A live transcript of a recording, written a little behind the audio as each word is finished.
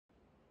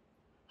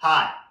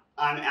Hi,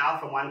 I'm Al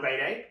from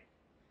ONEGR8APE,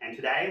 and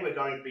today we're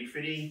going to be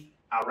fitting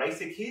our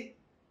racer kit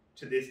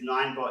to this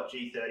Segway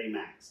G30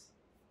 Max.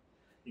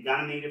 You're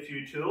going to need a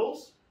few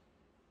tools: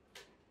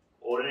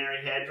 ordinary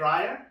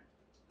hairdryer,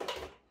 a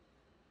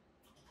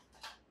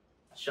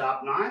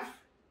sharp knife,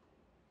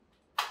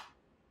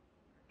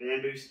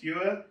 bamboo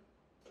skewer,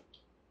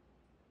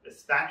 a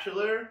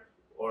spatula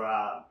or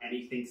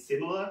anything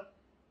similar,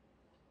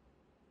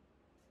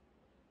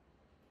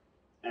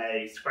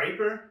 a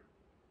scraper,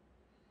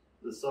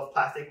 the soft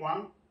plastic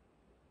one.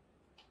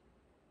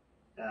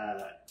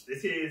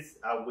 This is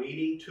a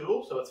weeding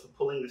tool, so it's for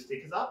pulling the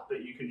stickers up,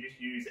 but you can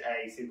just use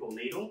a simple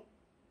needle.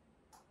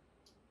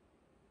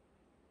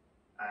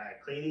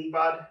 A cleaning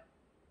bud,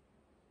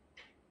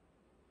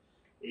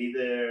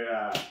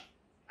 either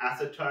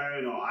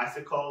acetone or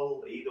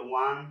isocol, either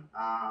one.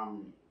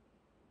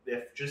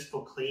 They're just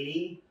for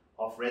cleaning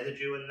off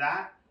residue and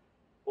that.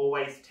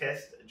 Always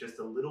test just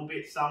a little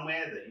bit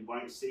somewhere that you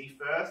won't see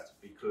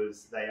first,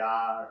 because they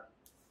are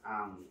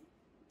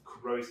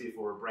corrosive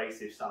or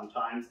abrasive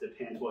sometimes,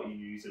 depends what you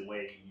use and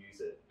where you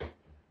use it.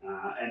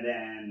 And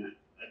then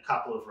a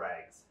couple of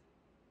rags.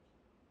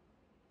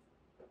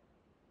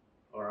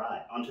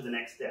 Alright, on to the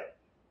next step.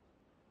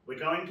 We're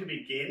going to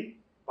begin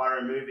by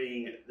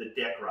removing the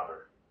deck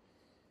rubber.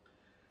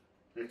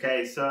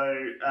 Okay,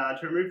 so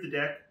to remove the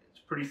deck,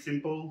 it's pretty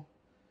simple.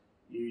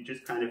 You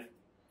just kind of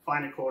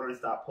find a corner and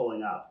start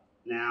pulling up.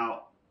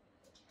 Now,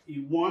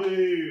 you want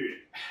to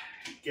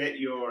get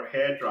your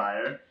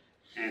hairdryer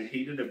and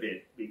heat it a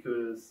bit,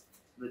 because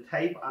the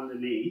tape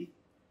underneath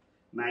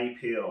may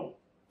peel.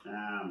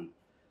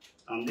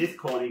 On this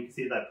corner, you can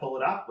see as I pull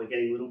it up, we're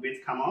getting little bits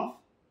come off.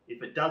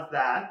 If it does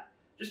that,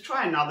 just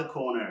try another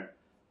corner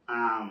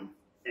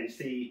and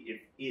see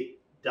if it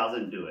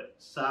doesn't do it.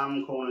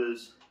 Some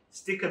corners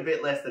stick a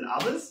bit less than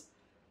others,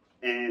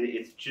 and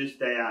it's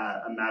just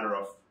a matter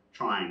of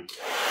trying.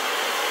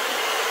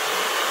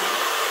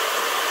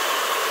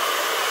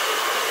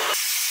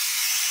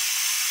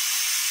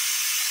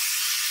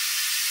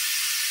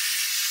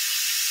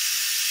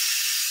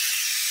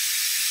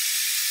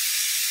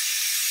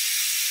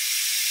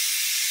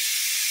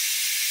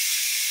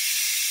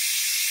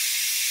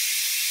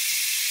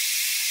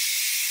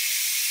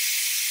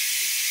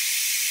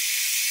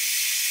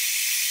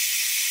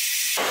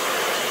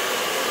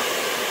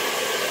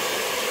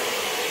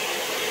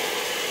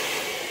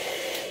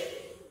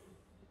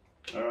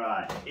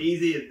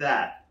 Easy as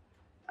that.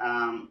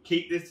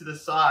 Keep this to the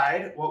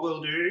side. What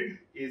we'll do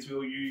is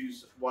we'll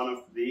use one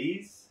of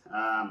these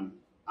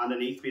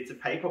underneath bits of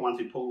paper once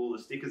we pull all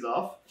the stickers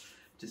off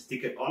to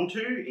stick it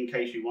onto, in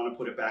case you want to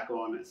put it back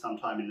on at some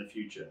time in the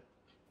future.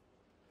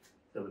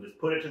 So we'll just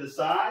put it to the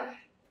side.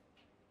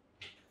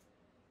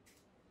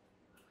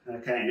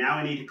 Okay,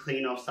 now we need to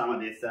clean off some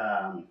of this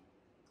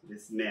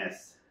this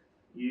mess.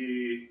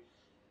 You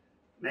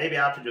may be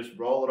able to just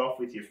roll it off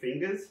with your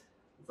fingers,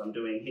 as I'm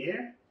doing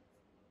here.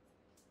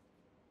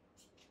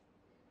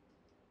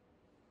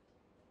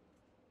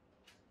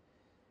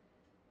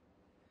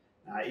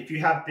 If you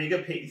have bigger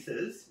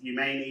pieces, you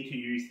may need to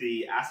use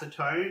the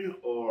acetone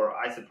or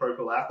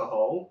isopropyl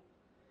alcohol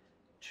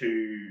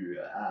to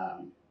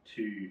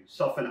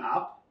soften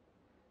up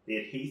the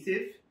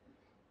adhesive,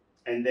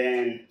 and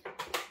then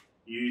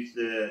use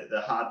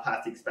the hard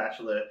plastic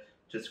spatula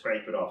to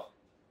scrape it off.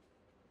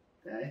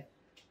 Okay.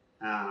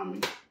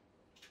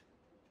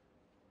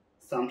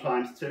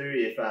 Sometimes too,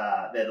 if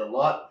there's a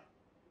lot,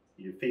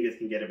 your fingers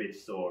can get a bit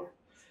sore.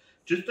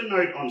 Just a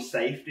note on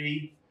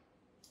safety: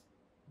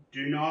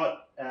 do not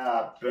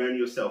burn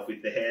yourself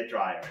with the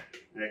hairdryer,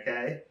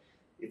 okay?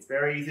 It's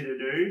very easy to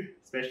do,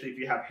 especially if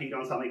you have heat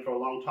on something for a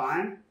long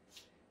time.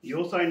 You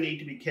also need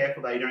to be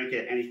careful that you don't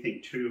get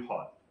anything too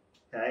hot,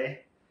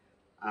 okay?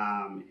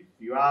 If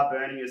you are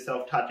burning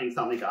yourself touching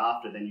something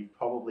after, then you've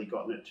probably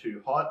gotten it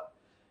too hot.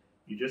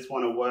 You just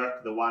want to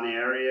work the one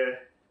area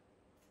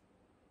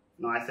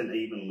nice and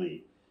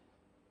evenly.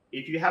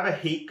 If you have a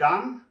heat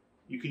gun,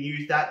 you can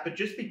use that, but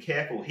just be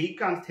careful. Heat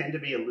guns tend to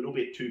be a little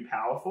bit too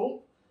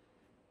powerful,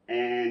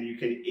 and you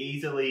can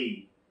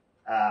easily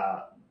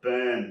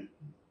burn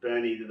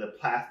either the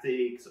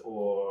plastics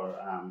or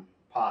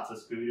parts of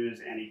scooters,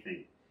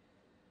 anything.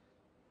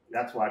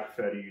 That's why I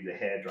prefer to use a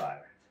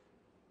hairdryer.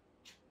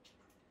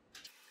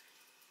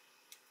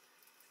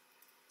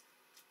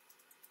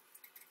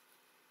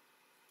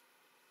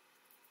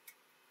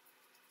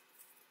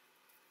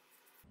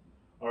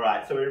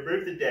 Alright, so we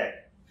removed the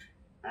deck.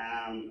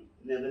 Now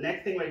the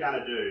next thing we're going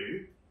to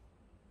do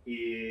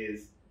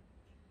is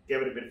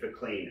give it a bit of a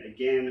clean.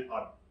 Again,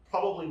 I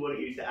probably wouldn't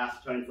use the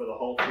acetone for the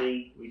whole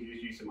thing. We can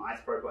just use some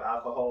isopropyl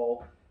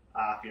alcohol.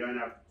 If you don't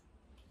have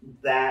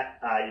that,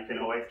 you can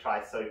always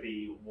try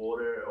soapy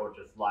water or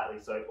just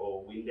lightly soap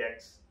or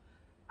Windex.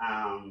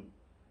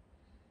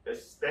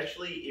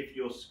 Especially if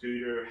your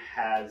scooter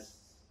has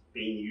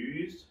been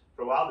used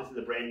for a while. This is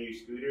a brand new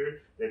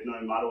scooter. There's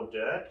no mud or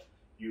dirt.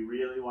 You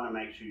really want to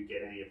make sure you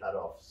get any of that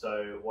off.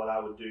 So what I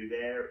would do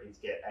there is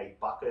get a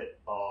bucket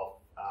of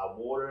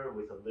water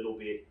with a little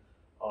bit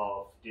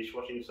of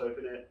dishwashing soap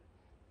in it,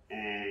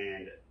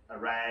 and a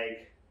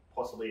rag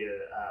possibly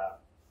a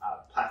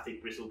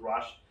plastic bristle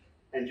brush,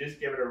 and just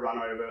give it a run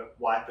over,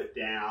 wipe it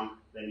down,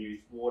 then use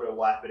water,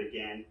 wipe it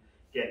again,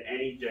 get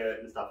any dirt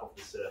and stuff off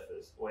the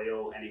surface,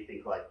 oil,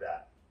 anything like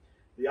that.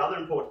 The other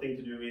important thing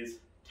to do is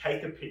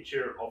take a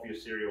picture of your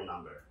serial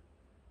number.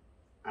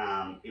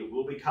 It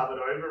will be covered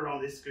over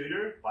on this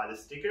scooter by the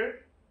sticker.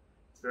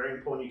 It's very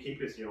important you keep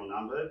your serial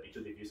number,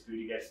 because if your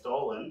scooter gets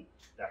stolen,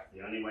 that's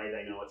the only way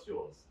they know it's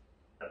yours,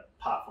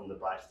 apart from the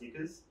bright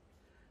stickers,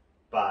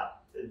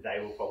 but they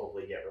will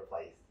probably get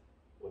replaced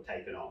or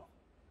taken off.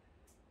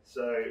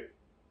 So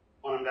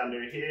what I'm going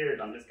to do here is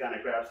I'm just going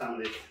to grab some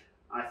of this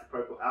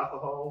isopropyl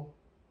alcohol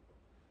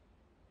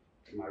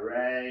in my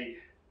rag,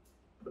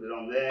 put it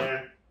on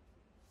there,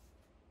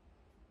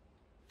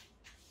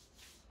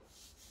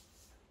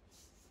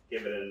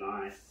 give it a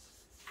nice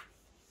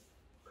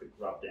quick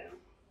rub down.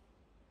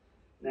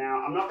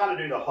 Now I'm not going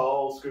to do the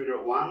whole scooter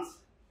at once.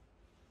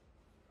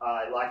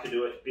 I like to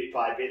do it bit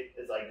by bit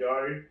as I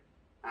go,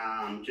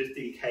 just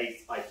in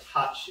case I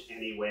touch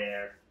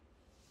anywhere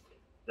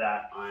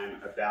that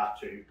I'm about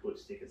to put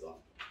stickers on.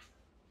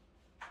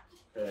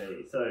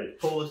 Okay, so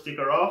pull the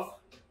sticker off,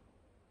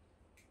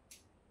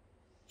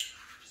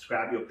 just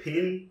grab your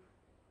pin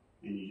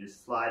and you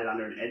just slide it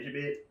under an edge a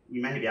bit.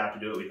 You may be able to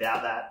do it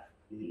without that,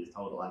 you can just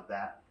hold it like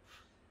that.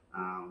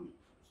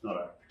 It's not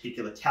a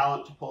particular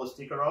talent to pull a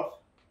sticker off.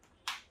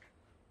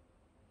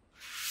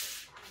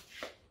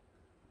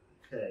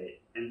 Okay,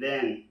 and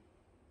then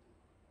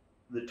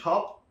the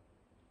top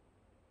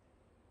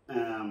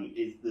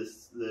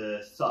is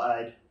the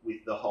side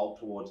with the hole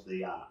towards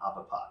the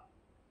upper part.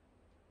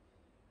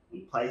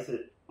 And place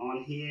it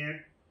on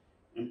here,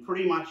 and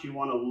pretty much you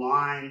want to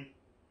line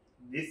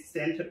this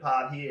center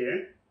part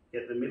here,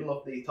 get the middle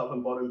of these top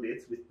and bottom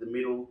bits with the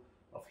middle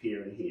of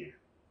here and here.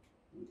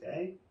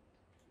 Okay?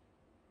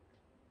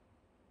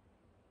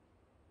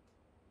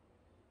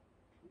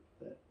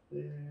 Put that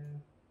there.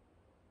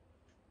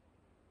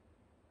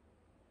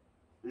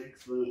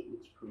 Excellent,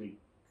 looks pretty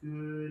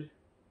good.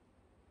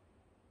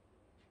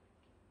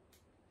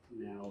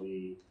 Now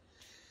we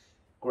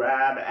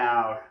grab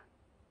our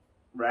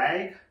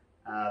rag,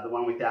 the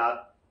one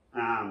without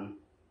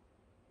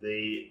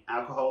the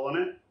alcohol on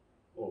it,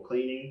 or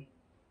cleaning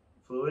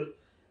fluid,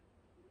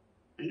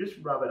 and just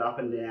rub it up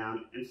and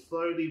down and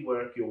slowly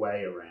work your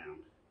way around.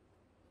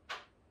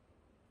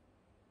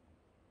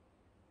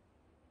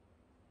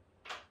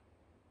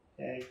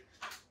 Okay,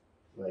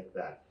 like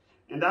that.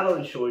 And that'll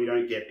ensure you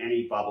don't get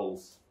any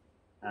bubbles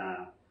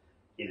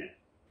in it.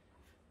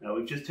 Now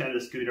we've just turned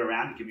the scooter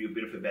around to give you a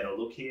bit of a better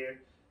look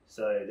here.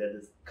 So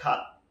there's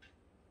cut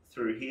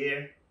through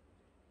here,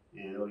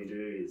 and all you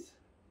do is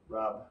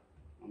rub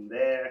on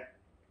there,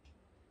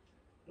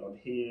 rub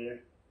here,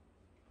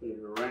 put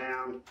it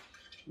around,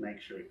 make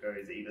sure it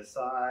goes either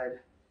side.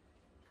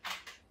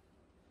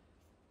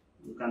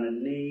 Look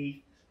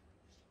underneath,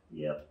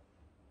 yep.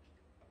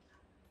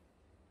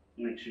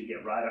 Make sure you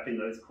get right up in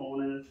those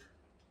corners.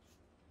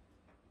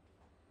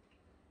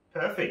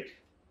 Perfect,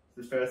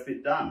 it's the first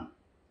bit done.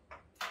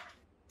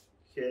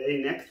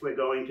 Okay, next we're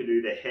going to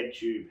do the head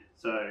tube.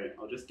 So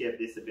I'll just give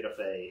this a bit of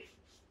a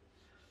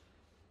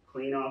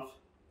clean off.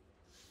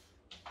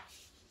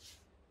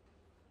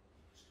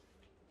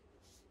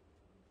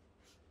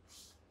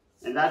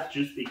 And that's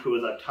just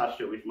because I've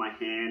touched it with my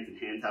hands, and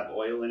hands have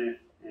oil in it,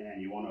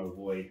 and you want to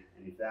avoid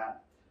any of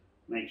that.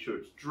 Make sure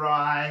it's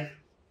dry.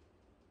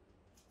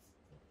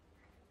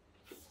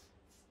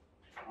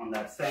 On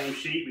that same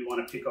sheet, we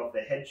want to pick off the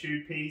head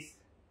tube piece.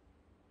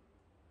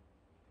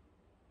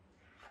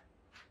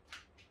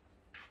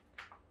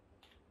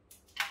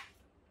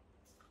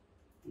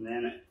 And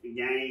then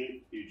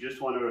again, you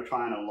just want to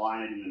try and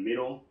align it in the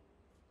middle.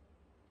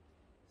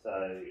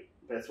 So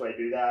best way to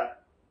do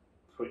that,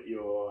 put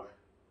your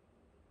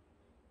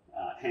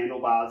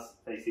handlebars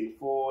facing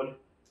forward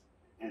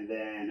and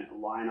then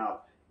line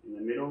up in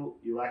the middle.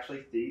 You'll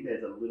actually see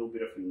there's a little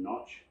bit of a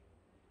notch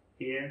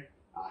here.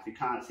 If you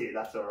can't see it,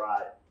 that's all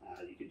right.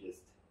 You could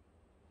just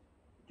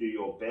do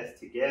your best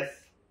to guess.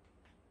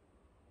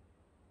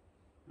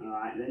 All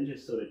right, then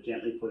just sort of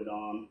gently put it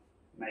on.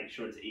 Make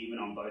sure it's even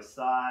on both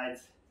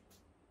sides.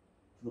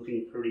 It's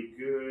looking pretty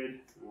good.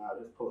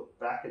 Just pull it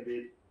back a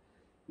bit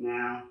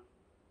now.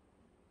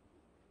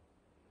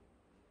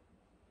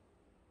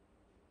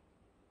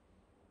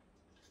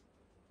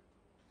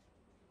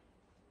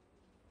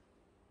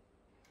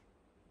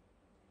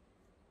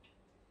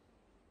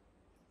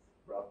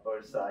 Rub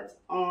both sides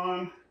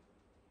on.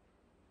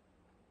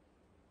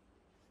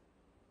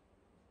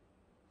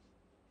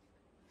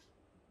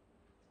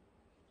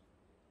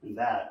 And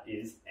that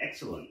is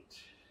excellent.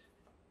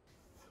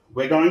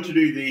 We're going to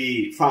do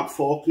the front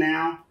fork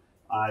now.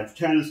 I've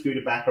turned the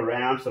scooter back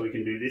around so we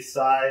can do this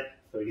side,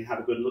 so we can have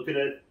a good look at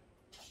it.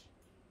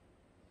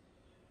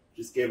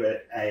 Just give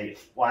it a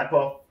wipe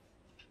off,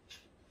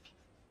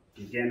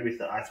 again with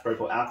the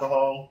isopropyl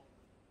alcohol.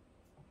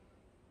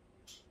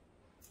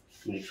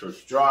 Make sure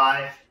it's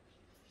dry.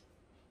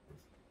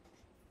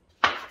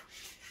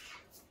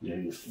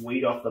 Then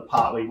weed off the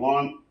part we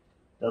want.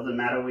 Doesn't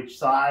matter which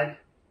side.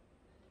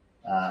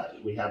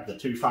 We have the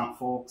two front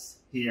forks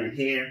here and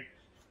here.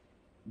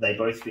 They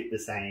both fit the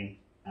same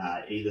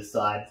either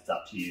side. It's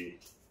up to you.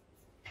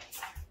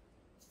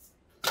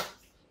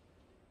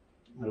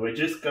 We're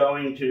just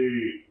going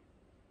to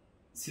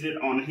sit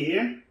it on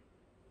here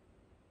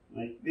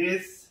like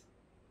this.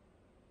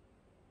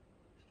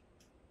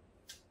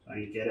 Try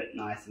and get it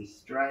nice and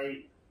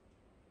straight.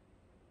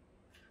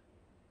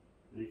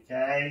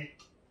 Okay.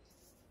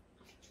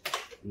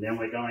 And then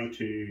we're going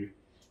to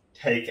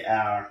take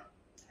our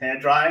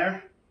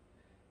hairdryer,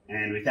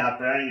 and without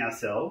burning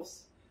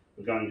ourselves,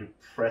 we're going to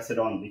press it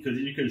on, because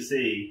as you can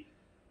see,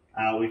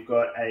 we've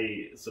got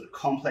a sort of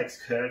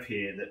complex curve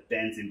here that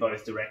bends in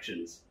both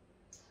directions.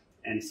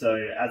 And so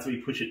as we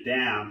push it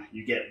down,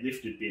 you get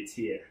lifted bits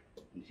here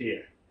and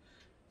here.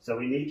 So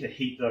we need to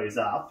heat those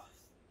up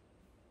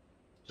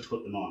to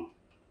put them on.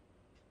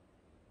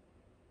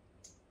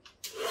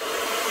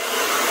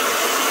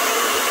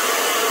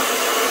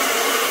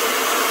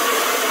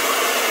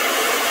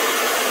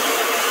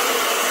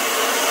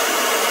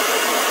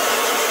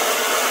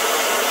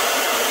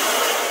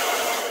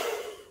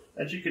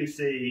 As you can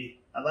see,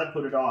 as I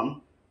put it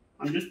on,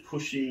 I'm just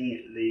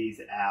pushing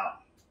these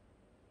out.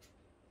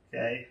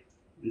 Okay,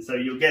 and so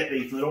you'll get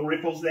these little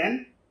ripples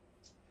then.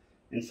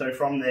 And so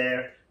from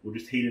there, we'll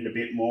just heat it a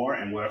bit more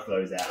and work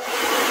those out.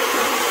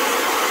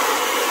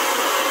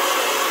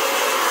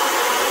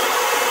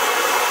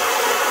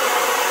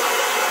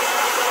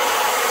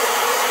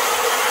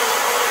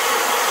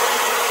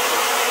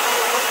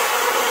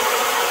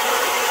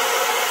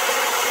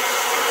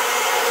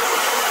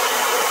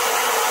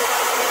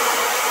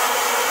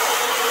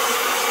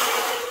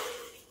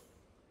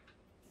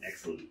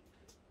 Excellent.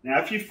 Now,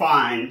 if you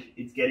find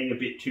it's getting a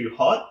bit too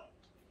hot,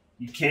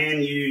 you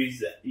can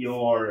use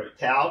your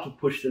towel to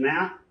push them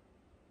out.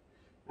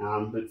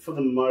 But for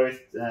the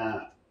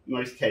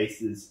most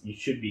cases, you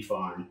should be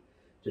fine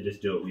to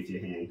just do it with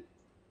your hand.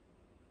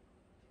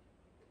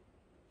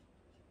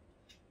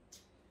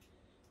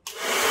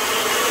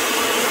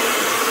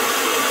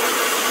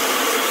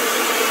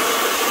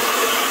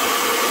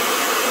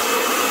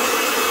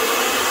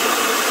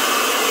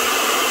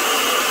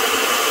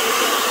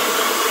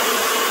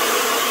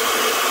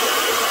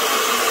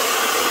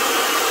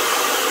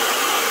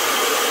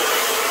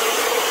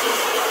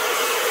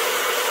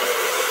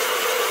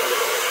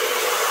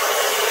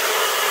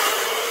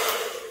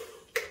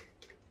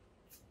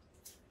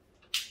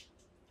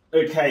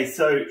 Okay,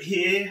 so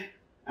here,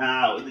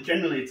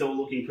 generally it's all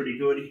looking pretty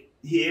good.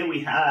 Here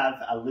we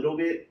have a little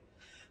bit.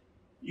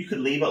 You could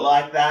leave it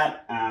like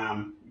that.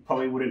 You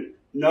probably wouldn't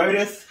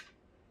notice,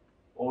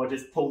 or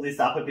just pull this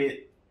up a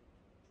bit.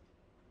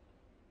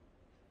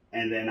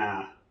 And then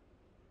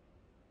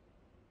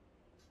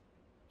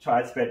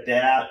try to spread it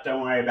out.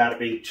 Don't worry about it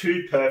being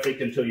too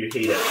perfect until you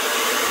heat it.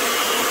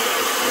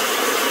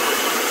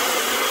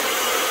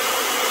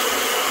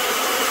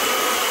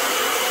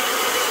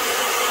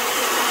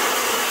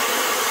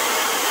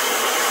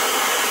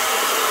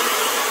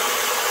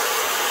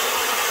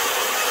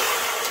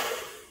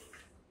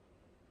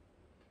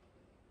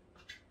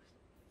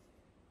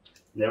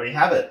 There we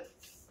have it.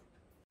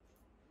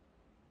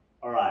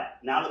 All right,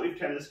 now that we've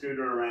turned the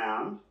scooter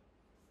around,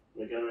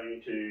 we're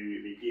going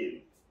to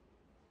begin.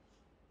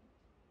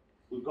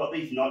 We've got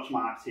these notch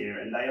marks here,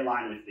 and they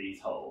align with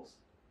these holes.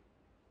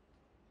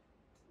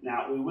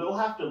 Now, we will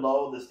have to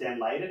lower the stem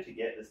later to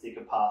get the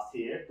sticker past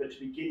here, but to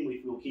begin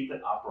with, we'll keep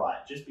it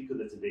upright, just because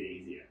it's a bit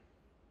easier.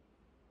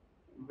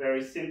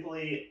 Very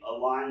simply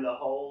align the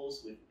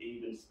holes with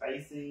even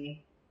spacing.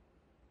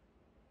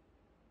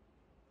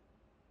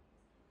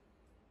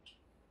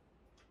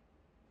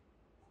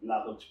 And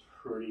that looks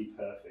pretty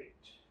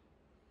perfect.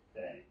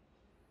 Okay,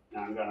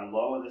 now I'm going to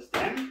lower the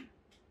stem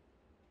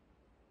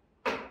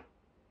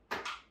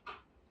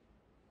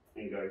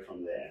and go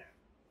from there.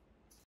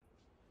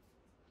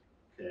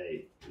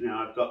 Okay,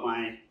 now I've got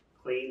my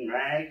clean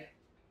rag,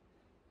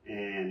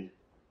 and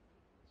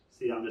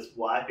see, I'm just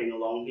wiping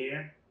along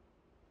here.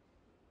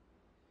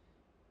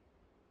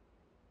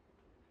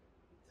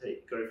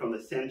 Go from the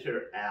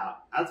center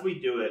out. As we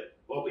do it,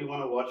 what we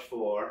want to watch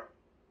for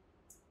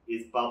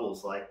is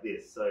bubbles like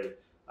this. So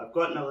I've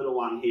gotten a little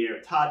one here.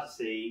 It's hard to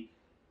see,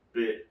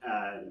 but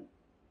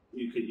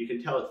you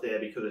can tell it's there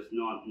because it's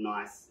not a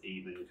nice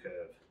even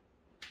curve.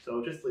 So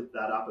I'll just lift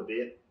that up a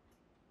bit,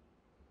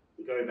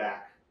 go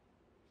back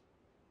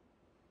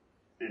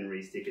and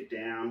re-stick it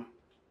down.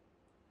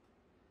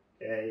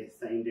 Okay,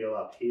 same deal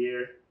up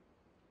here.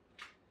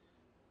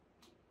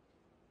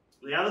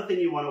 The other thing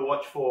you want to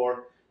watch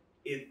for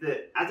is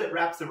that as it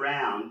wraps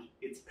around,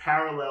 it's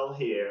parallel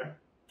here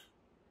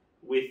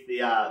with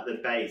the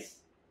base,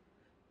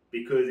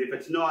 because if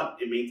it's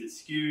not, it means it's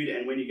skewed,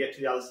 and when you get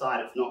to the other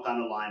side, it's not going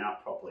to line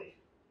up properly.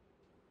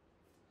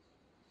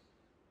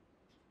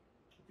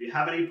 If you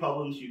have any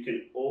problems, you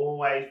can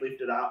always lift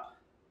it up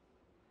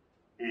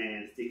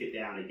and stick it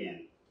down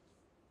again.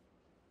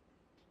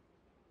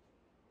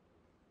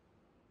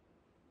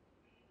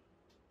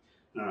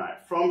 All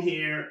right, from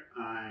here,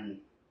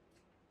 I'm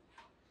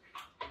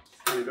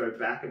just going to go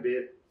back a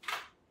bit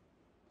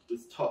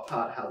this top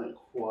part hasn't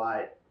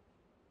quite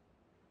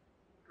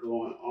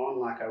gone on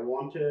like I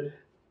wanted.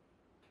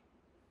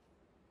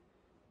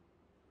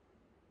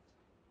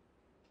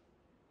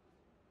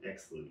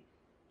 Excellent.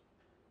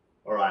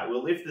 All right,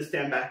 we'll lift the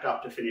stem back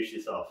up to finish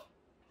this off.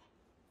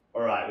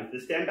 All right, with the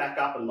stem back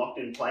up and locked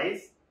in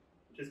place,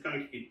 I'm just going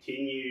to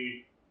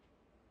continue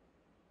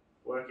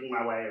working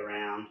my way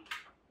around,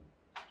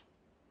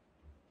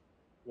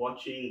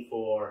 watching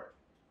for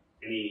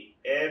any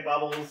air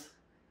bubbles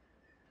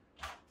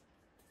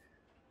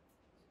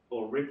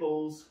or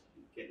ripples.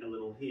 Getting a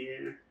little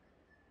here.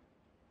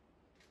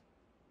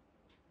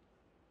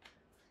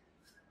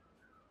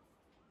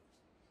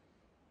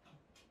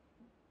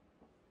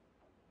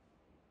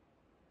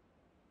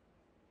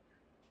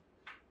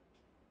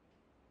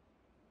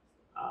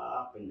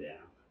 Up and down.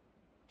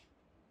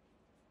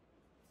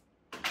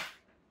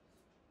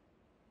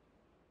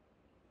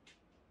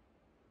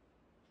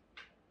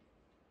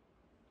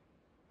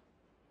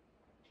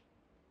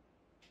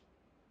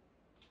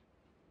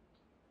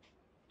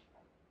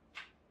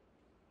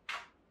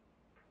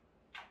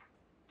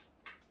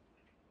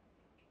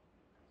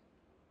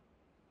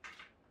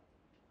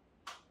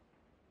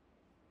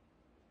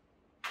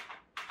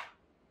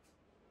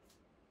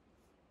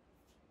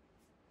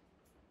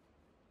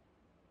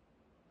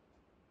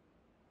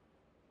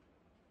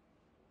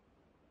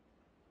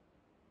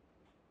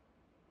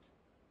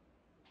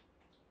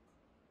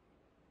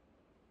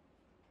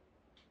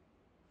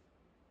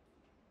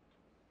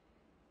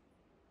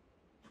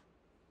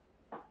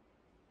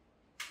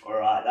 All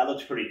right, that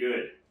looks pretty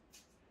good.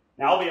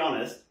 Now, I'll be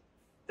honest,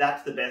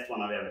 that's the best one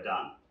I've ever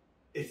done.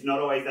 It's not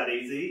always that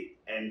easy,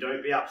 and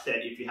don't be upset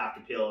if you have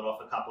to peel it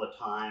off a couple of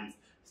times,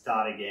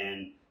 start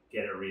again,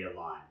 get it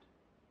realigned.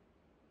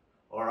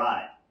 All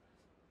right.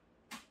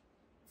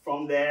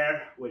 From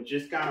there, we're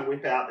just going to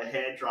whip out the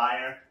hair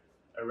dryer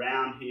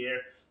around here.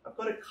 I've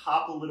got a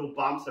couple little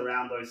bumps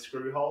around those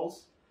screw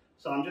holes,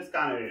 so I'm just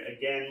going to,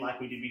 again, like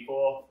we did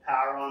before,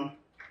 power on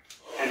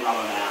and rub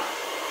them out.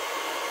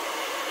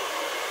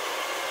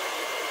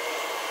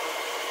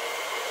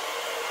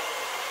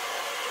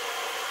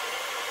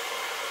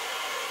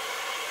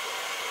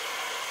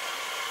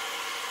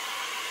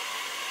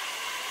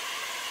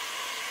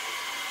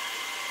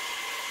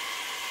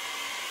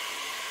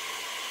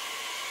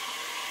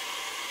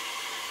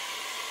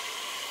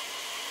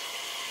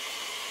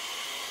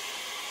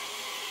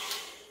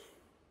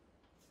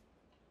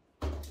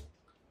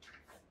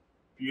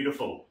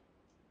 Beautiful.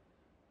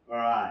 All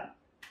right,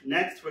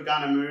 next we're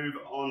going to move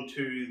on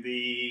to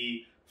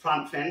the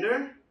front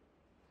fender.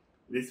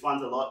 This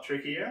one's a lot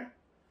trickier,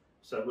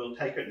 so we'll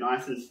take it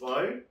nice and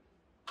slow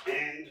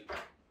and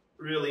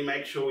really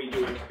make sure we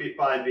do it bit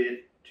by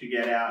bit to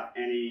get out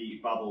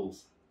any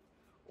bubbles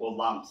or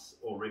lumps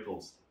or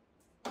ripples.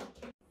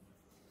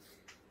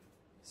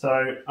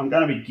 So I'm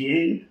going to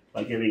begin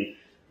by giving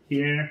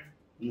here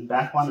in the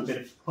back one a bit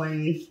of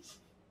clean.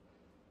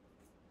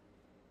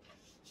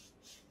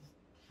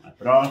 Wipe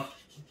it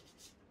off.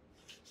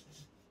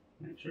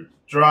 Make sure it's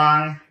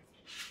dry.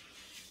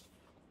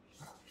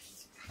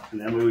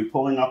 And then we'll be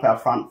pulling up our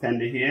front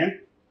fender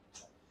here.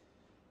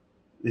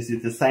 This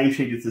is the same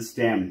sheet as the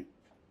stem.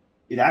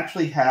 It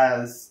actually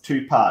has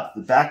two parts,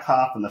 the back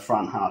half and the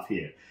front half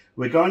here.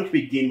 We're going to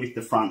begin with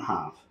the front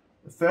half.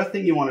 The first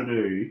thing you want to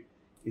do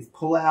is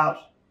pull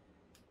out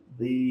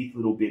these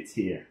little bits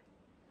here.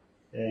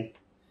 Okay?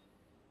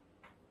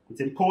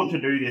 It's important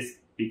to do this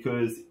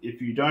because if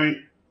you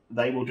don't,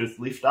 they will just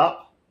lift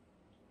up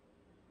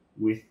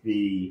with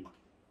the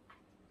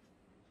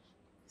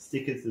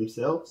stickers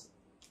themselves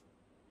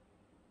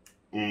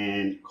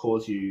and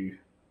cause you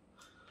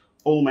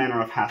all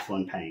manner of hassle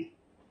and pain.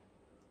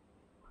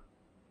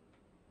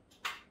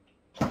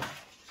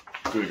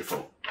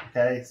 Beautiful.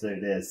 Okay, so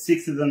there's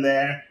 6 of them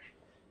there.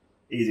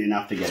 Easy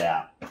enough to get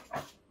out.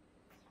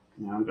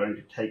 Now I'm going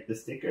to take the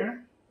sticker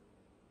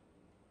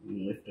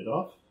and lift it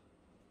off.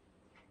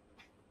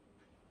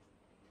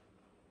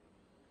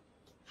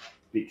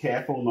 Be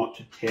careful not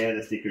to tear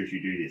the sticker as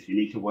you do this. You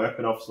need to work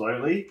it off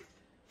slowly,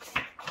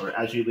 or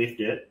as you lift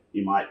it,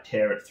 you might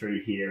tear it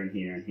through here and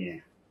here and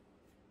here.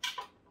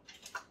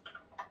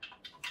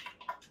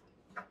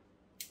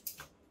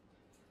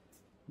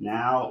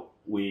 Now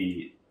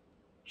we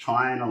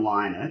try and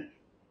align it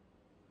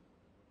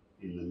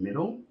in the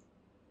middle,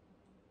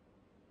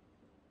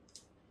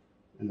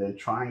 and then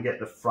try and get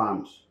the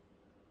front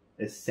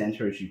as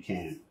center as you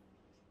can.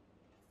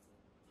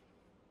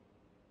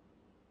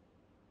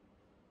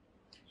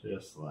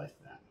 Just like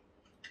that.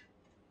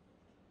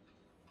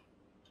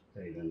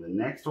 Okay, then the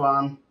next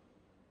one,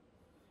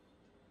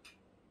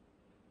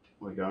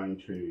 we're going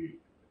to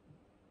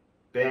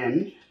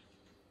bend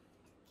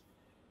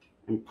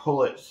and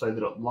pull it so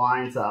that it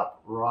lines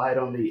up right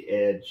on the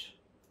edge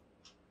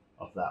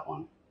of that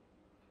one.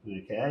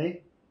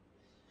 Okay.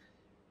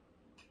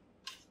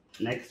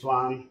 Next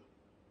one,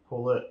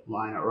 pull it,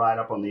 line it right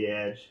up on the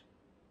edge.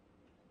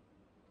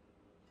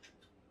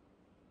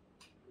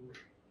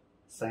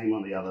 Same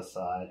on the other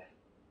side.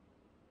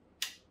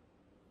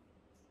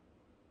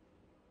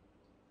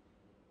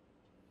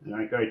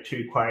 Don't go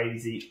too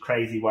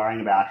crazy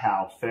worrying about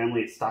how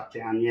firmly it's stuck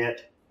down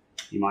yet.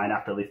 You might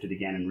have to lift it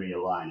again and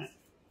realign it.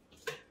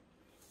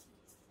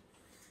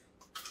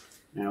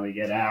 Now we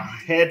get our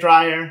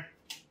hairdryer,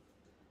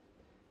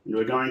 and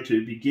we're going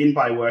to begin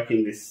by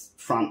working this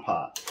front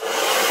part.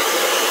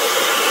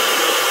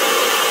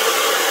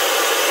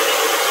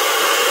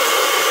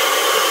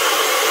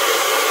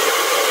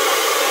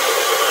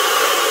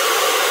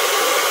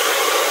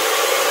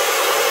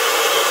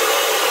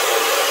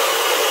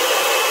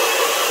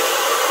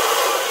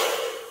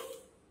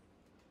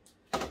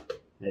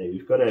 There,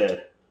 we've got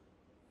a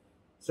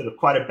sort of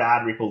quite a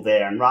bad ripple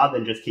there, and rather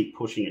than just keep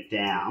pushing it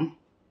down,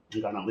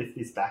 I'm going to lift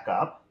this back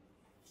up,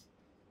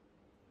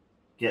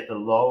 get the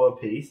lower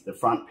piece, the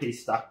front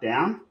piece stuck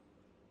down,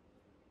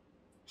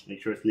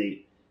 make sure it's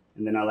neat,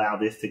 and then allow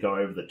this to go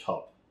over the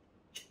top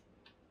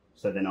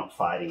so they're not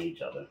fighting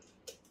each other.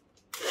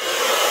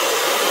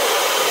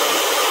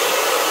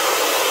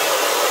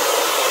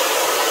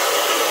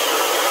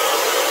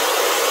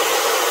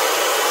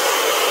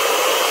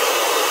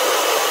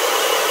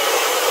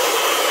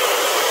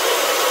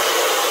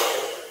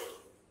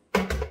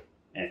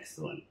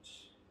 Excellent.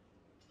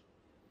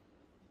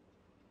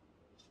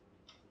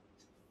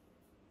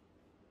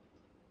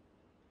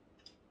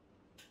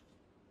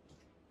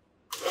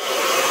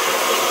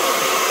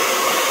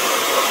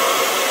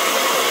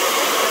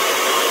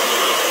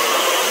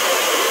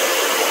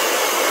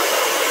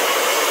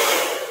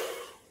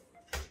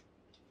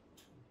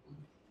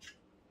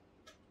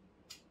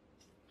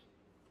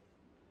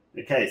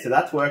 Okay, so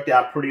that's worked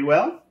out pretty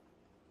well.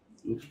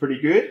 Looks pretty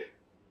good.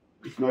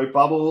 There's no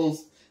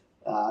bubbles,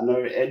 no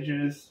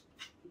edges.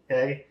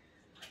 Okay.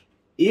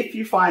 If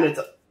you find it's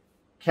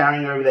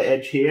carrying over the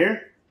edge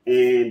here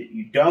and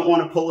you don't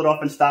want to pull it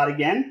off and start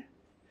again,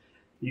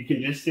 you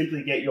can just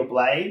simply get your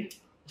blade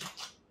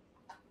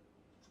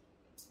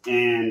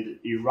and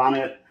you run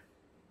it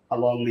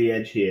along the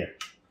edge here.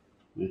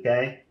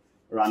 Okay,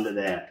 or under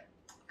there.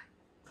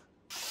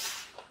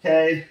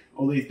 Okay,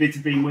 all these bits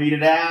have been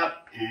weeded out,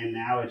 and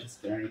now we're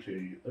just going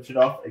to lift it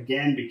off.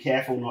 Again, be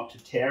careful not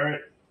to tear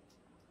it.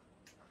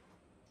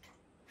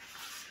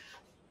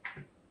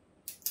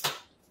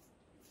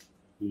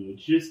 And we're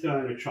just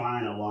going to try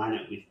and align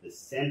it with the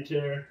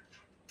center.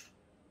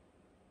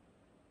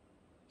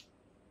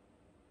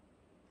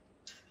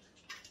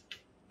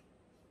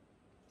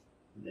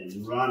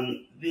 Then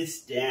run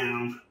this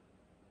down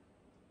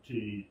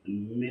to the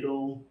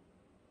middle.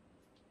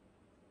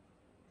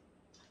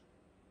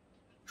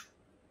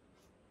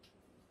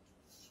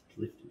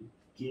 Lift it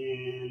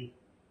again.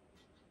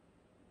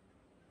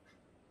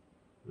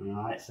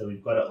 Alright, so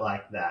we've got it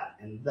like that,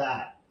 and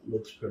that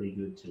looks pretty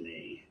good to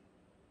me.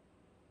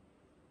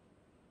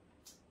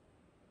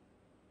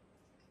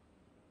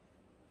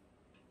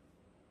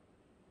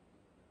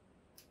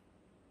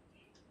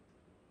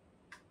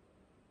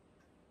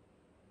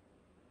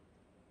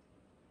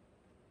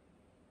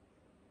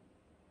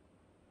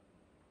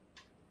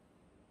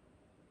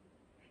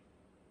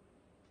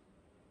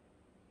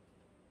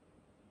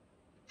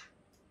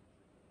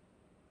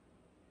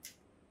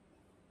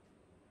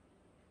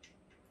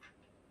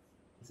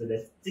 So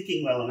they're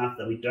sticking well enough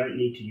that we don't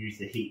need to use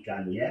the heat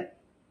gun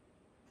yet.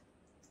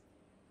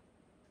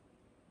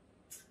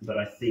 But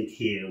I think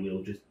here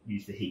we'll just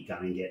use the heat gun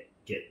and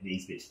get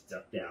these bits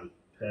stuck down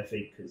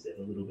perfect, because there's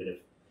a little bit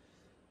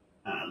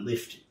of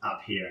lift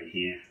up here and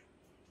here.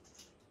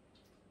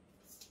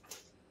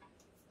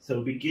 So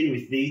we'll begin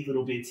with these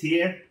little bits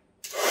here.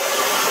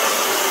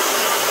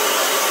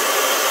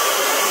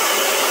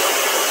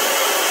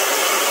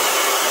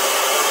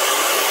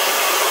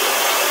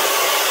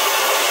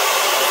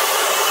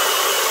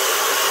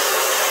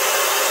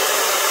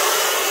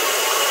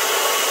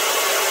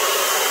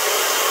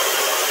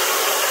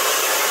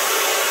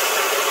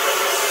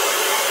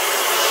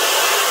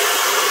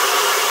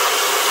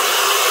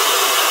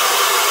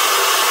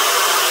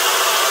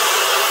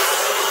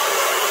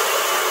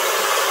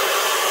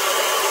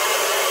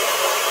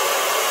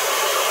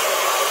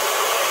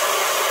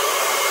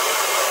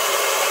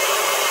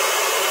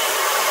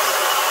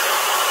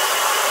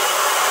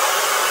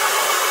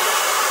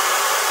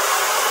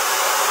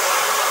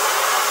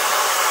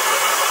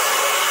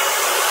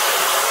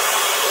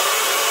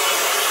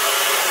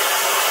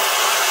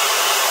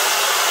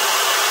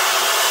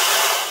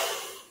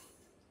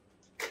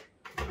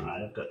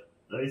 I've got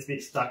those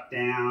bits stuck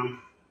down.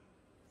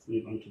 Let's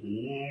move on to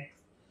the next.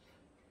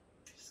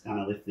 Just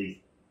gonna lift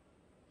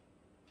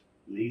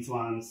these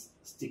ones,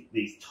 stick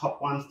these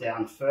top ones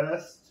down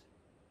first,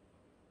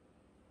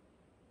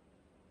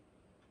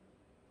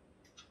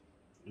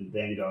 and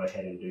then go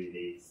ahead and do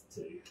these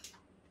two.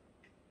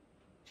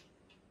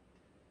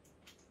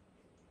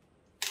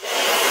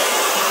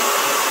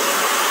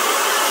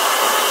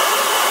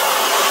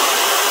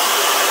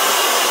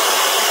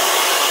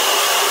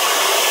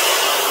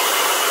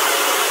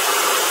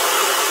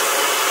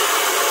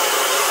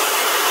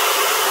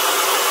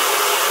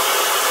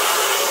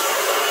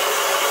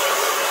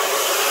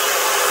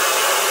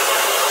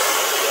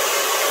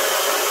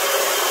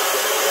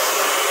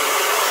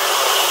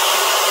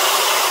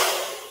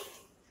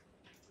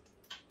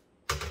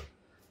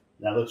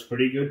 looks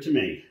pretty good to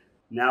me.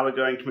 Now we're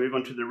going to move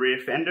on to the rear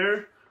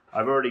fender.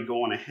 I've already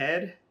gone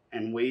ahead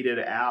and weeded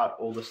out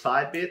all the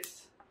side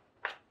bits.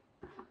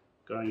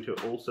 Going to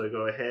also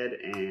go ahead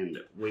and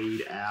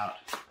weed out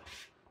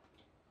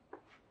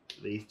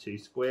these two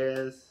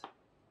squares.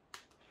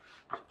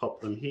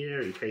 Pop them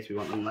here in case we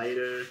want them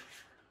later.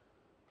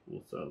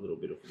 Also a little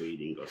bit of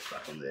weeding got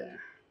stuck on there.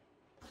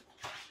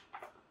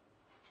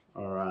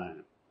 Alright.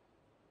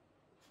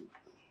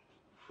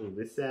 Pull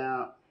this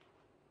out.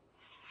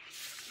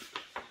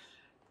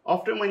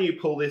 Often when you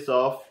pull this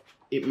off,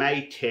 it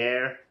may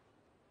tear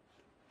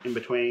in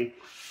between.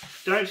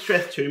 Don't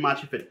stress too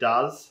much if it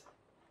does.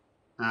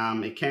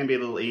 It can be a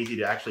little easy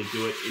to actually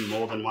do it in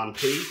more than one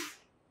piece.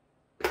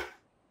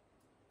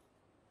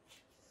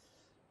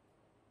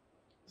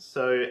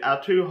 So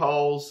our two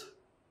holes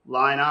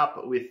line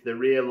up with the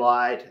rear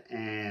light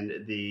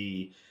and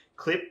the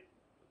clip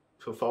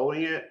for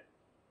folding it.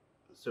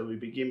 So we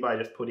begin by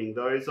just putting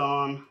those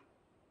on.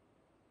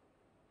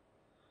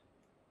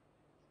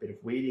 Bit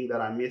of weeding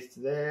that I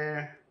missed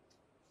there.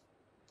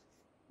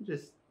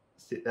 Just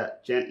sit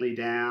that gently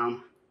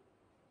down.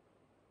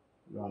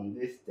 Run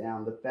this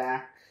down the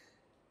back.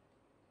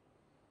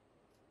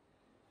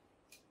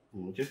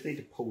 And we'll just need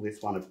to pull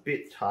this one a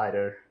bit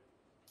tighter.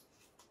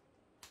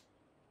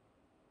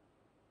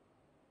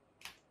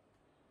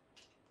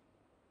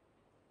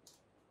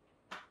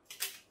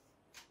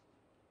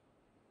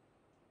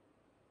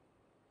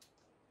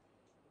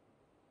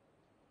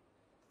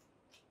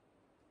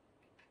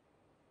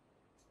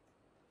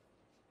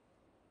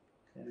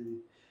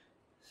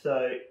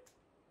 So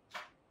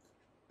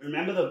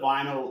remember, the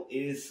vinyl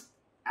is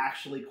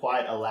actually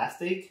quite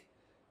elastic,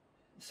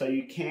 so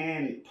you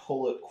can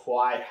pull it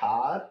quite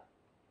hard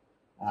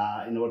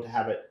in order to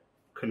have it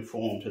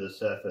conform to the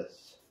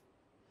surface.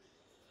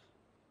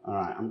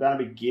 Alright, I'm going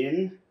to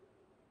begin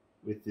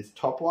with this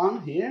top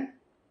one here.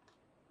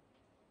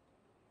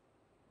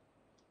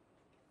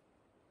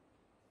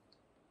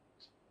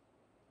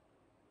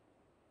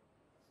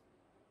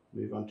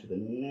 Move on to the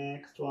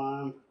next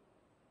one.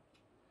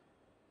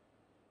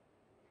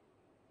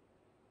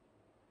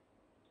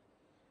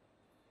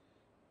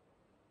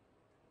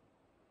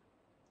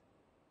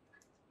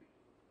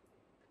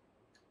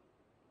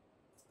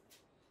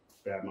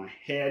 Grab my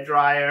hair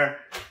dryer.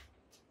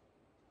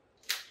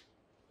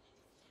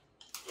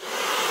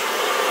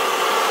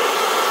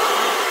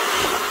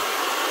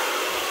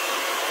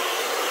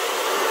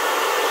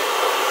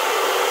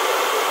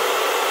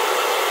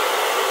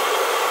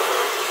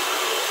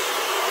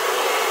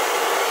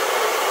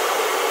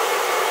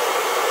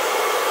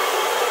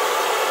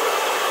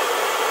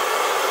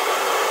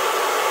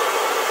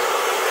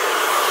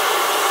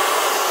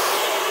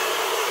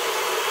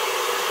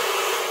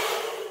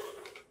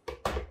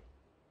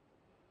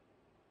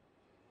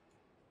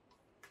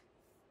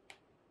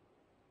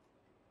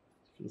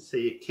 You can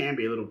see it can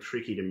be a little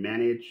tricky to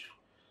manage.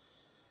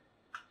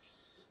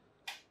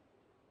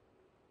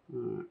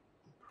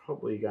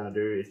 Probably going to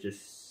do is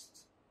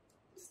just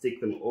stick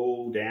them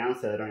all down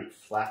so they don't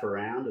flap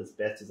around as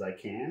best as I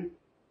can.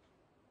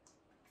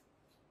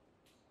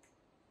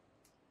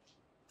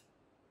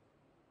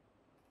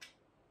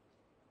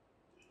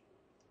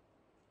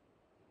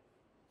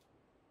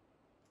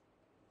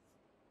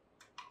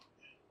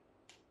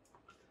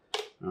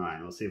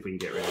 Alright, we'll see if we can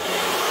get rid of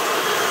it.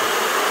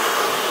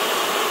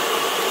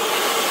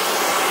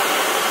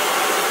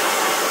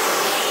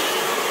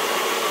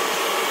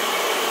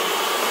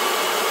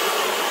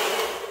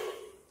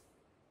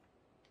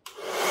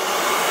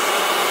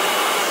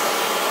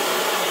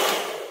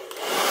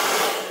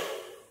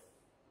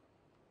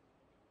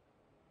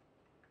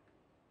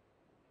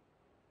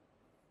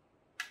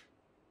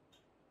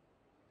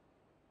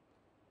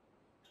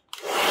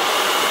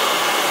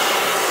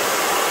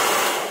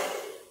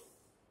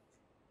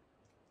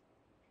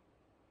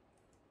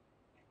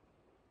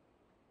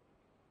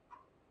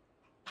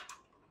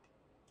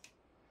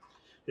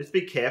 Just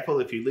be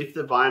careful, if you lift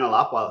the vinyl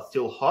up while it's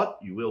still hot,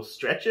 you will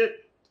stretch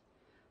it.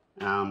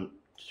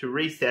 To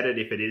reset it,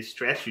 if it is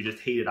stretched, you just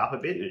heat it up a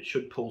bit and it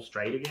should pull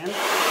straight again.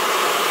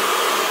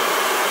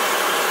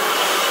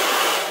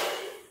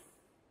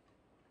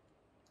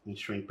 And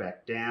shrink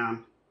back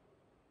down.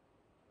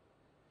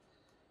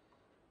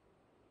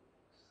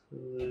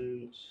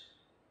 Excellent.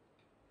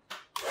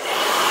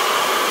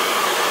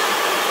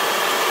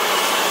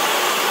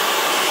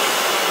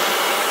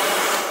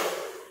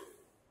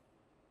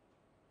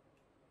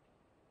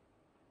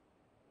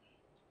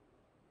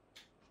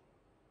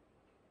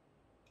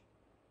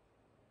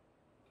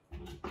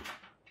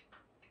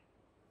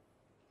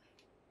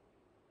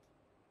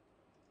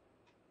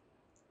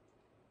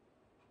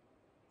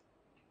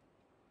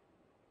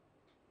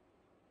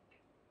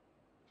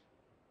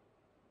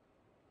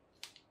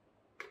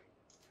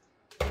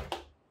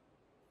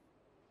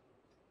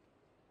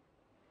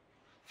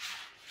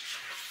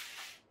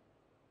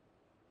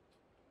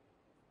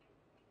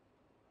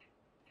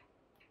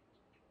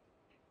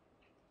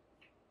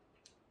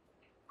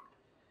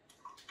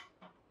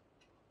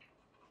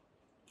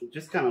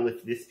 Just kind of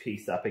lift this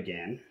piece up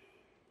again.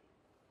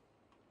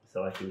 So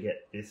so I can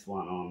get this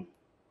one on,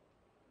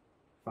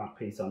 front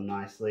piece on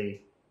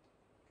nicely.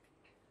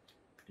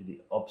 Do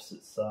the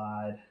opposite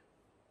side.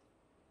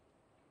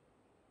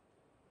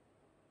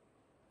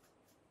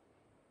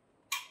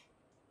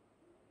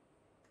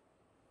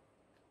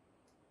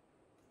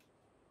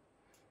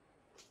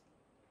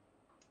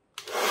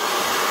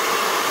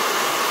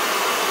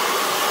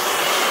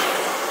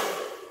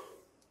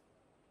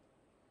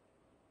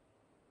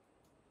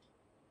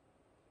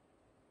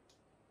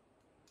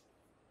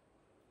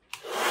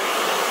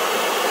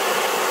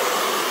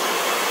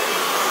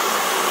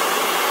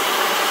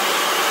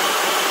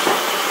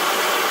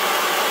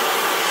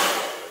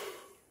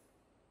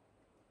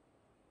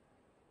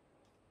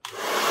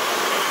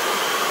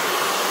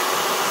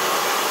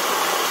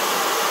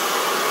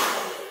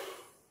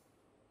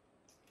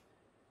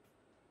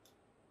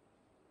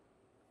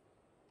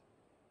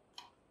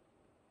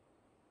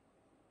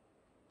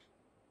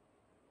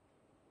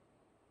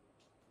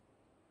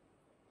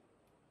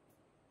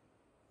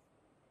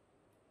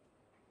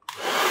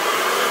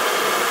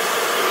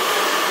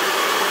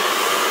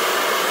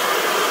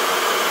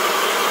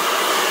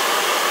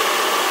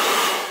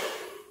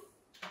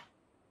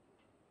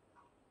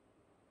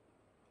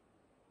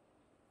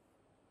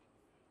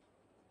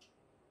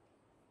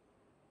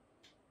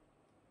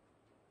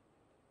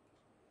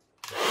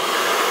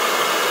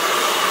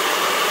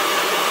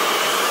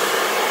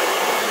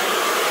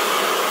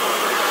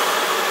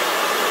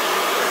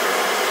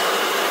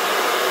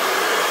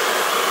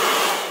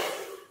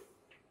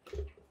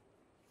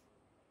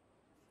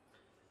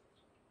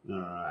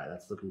 Alright,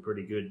 that's looking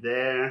pretty good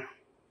there.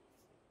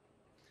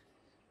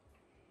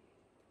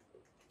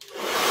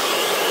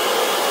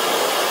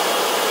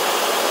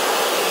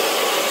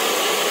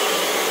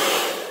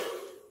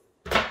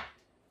 Okay,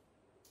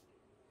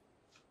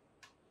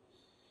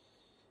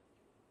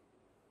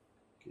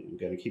 I'm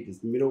going to keep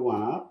this middle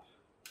one up.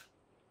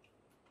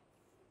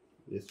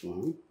 This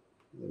one.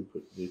 Then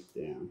put this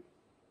down.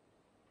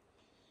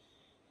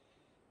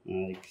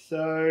 Like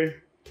so.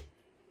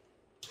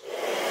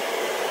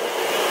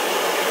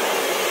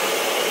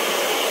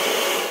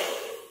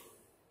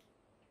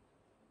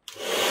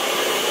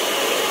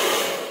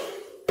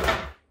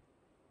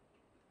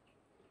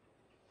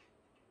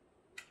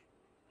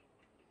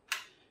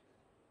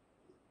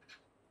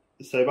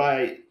 So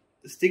by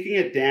sticking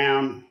it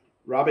down,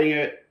 rubbing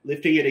it,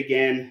 lifting it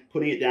again,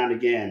 putting it down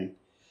again,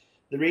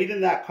 the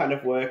reason that kind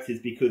of works is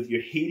because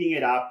you're heating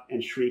it up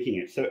and shrinking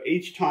it. So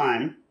each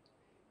time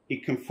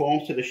it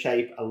conforms to the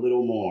shape a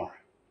little more,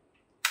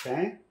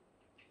 okay?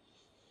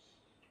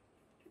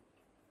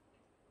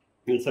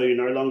 And so you're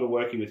no longer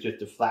working with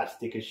just a flat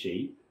sticker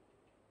sheet,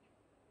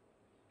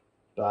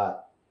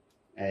 but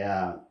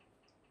a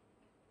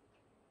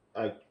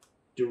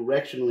two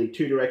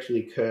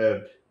directionally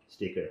curved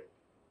sticker.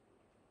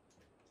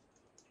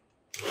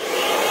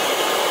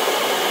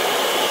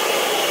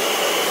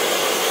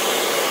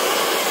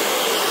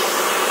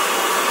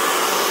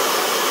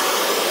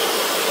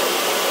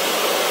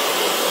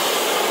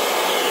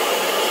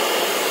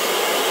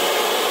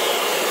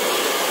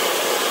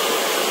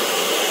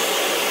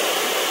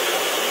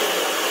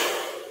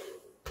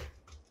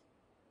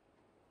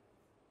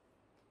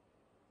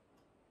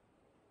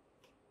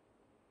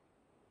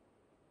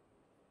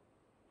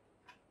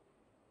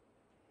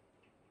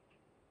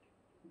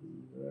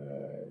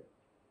 Right.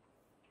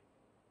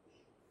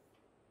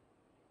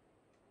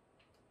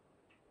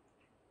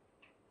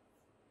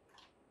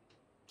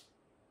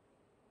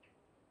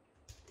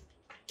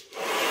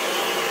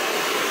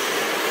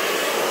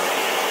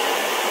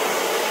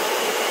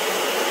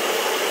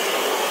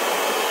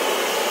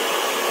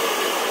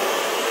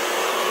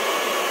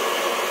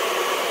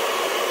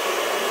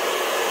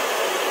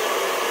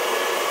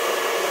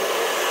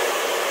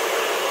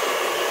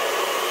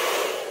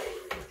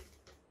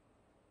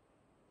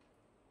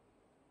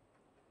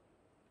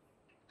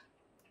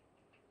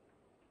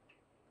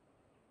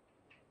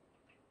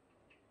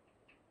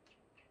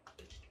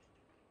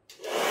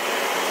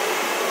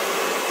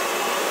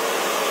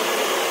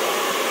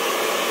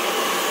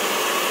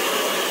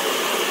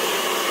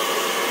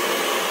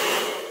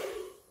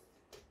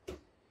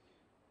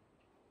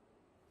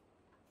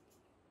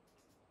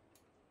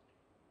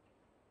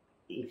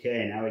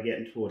 Okay, now we're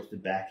getting towards the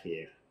back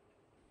here.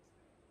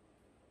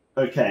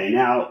 Okay,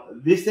 now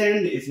this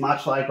end is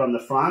much like on the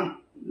front,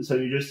 so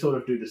you just sort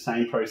of do the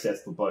same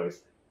process for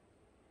both.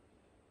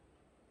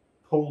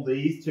 Pull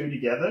these two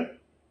together,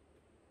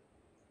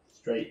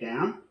 straight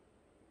down,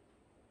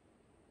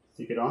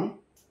 stick it on,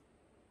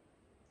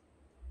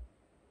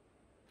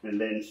 and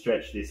then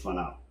stretch this one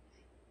up.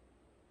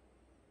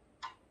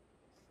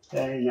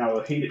 Okay, now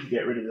we'll heat it to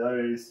get rid of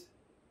those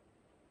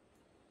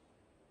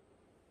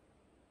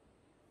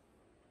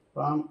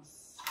bumps.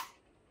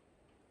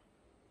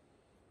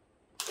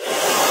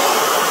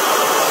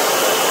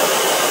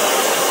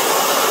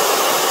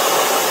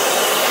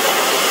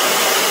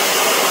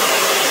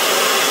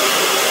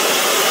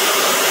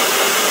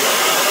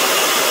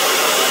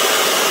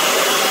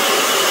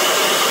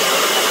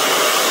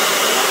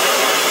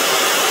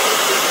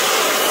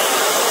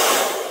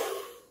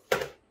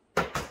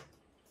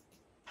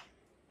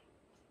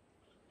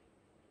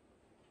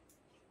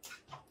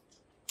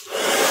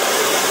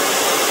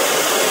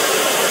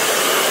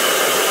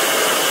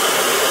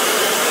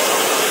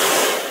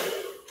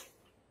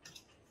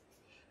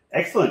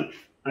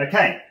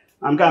 Okay,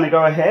 I'm going to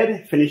go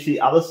ahead, finish the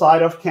other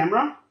side off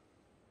camera,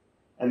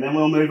 and then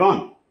we'll move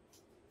on.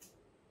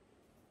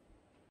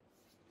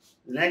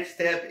 The next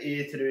step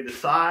is to do the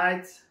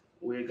sides.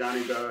 We're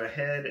going to go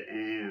ahead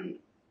and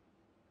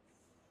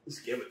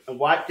just give it a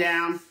wipe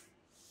down.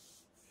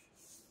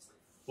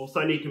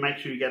 Also need to make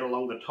sure you get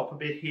along the top a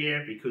bit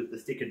here because the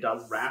sticker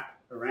does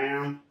wrap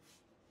around.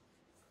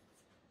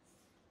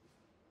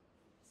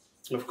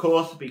 Of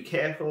course, be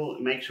careful,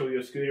 make sure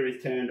your scooter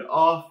is turned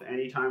off.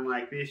 Anytime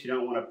like this, you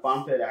don't want to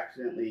bump it,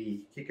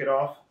 accidentally kick it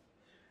off,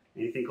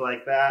 anything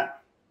like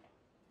that.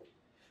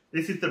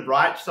 This is the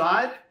right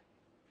side,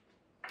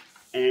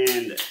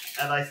 and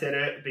as I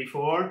said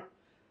before,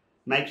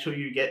 make sure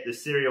you get the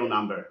serial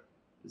number.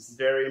 This is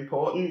very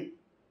important.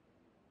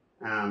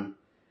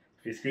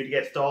 If your scooter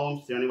gets stolen,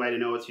 it's the only way to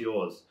know it's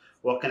yours.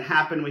 What can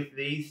happen with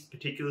these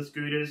particular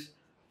scooters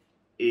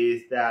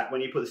is that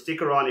when you put the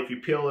sticker on, if you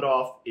peel it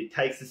off, it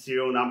takes the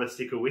serial number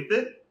sticker with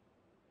it.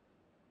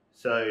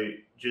 So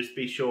just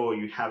be sure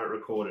you have it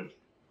recorded.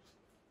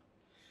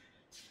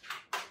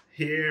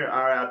 Here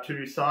are our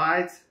two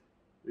sides.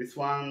 This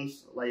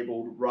one's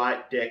labeled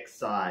right deck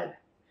side.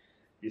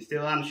 If you're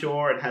still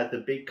unsure, it has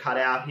the big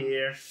cutout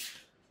here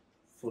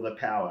for the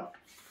power.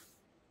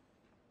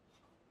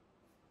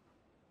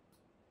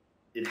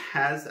 It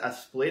has a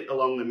split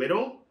along the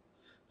middle.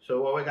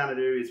 So what we're going to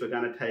do is we're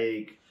going to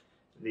take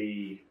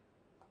the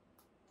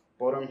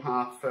bottom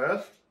half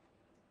first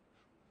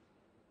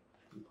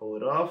and pull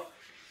it off.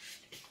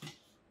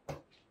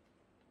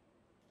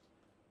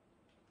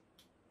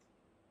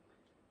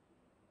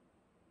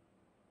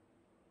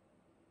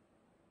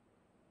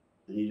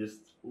 And you just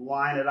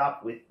line it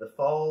up with the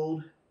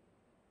fold,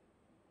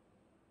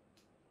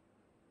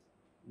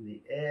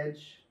 the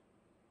edge.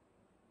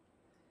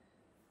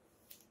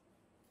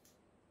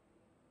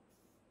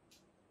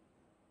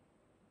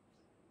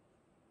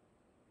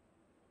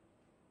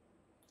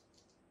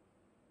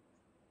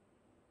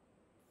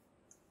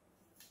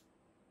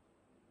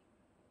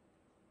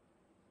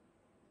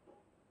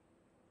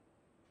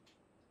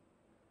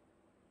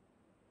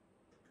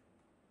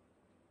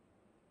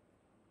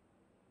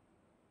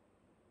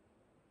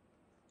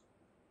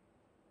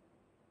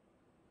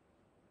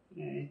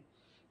 Okay.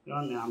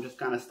 Now I'm just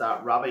going to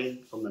start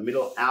rubbing from the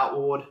middle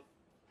outward.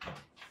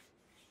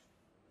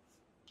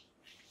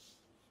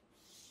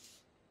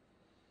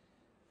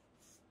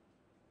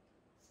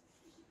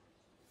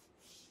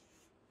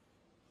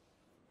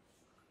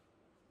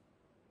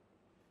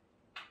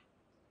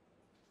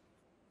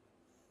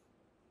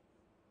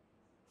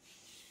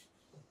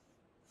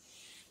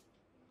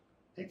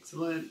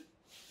 Excellent.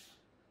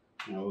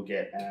 Now we'll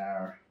get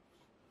our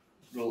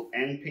little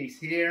end piece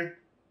here.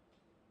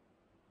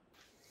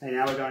 And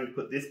now we're going to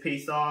put this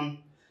piece on.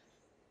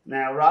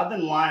 Now rather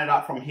than line it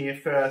up from here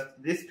first,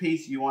 this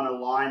piece you want to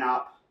line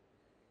up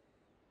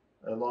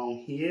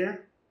along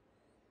here,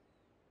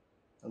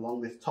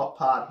 along this top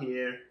part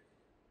here,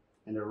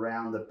 and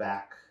around the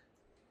back.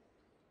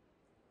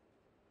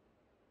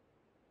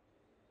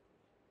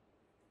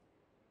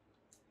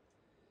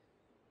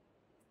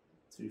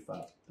 Too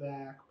far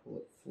back, pull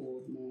it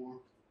forward more.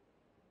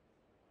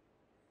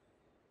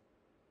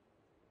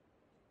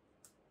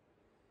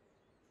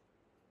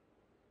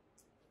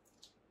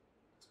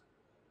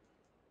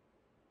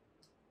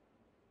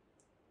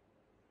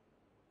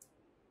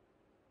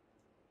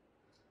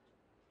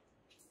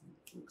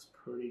 Looks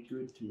pretty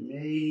good to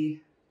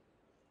me.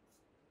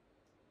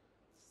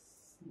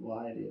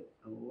 Slide it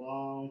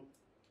along.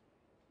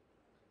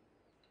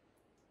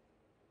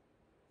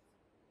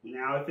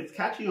 Now if it's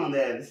catching on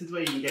there, this is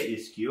where you can get your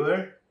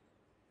skewer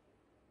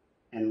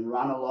and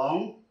run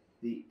along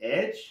the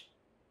edge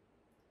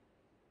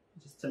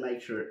just to make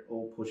sure it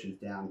all pushes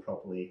down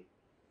properly.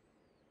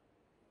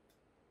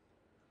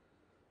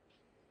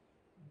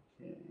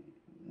 Okay,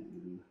 and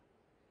then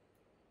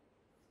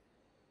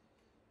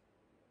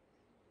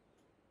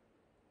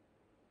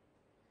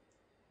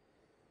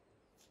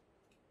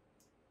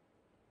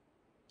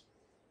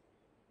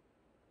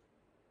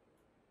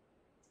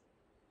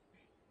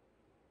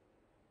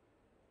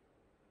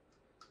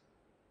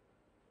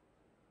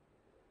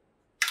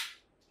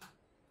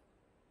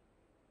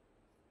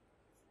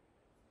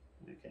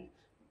okay.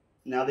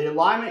 Now the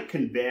alignment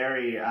can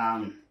vary.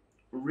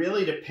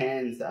 Really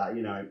depends,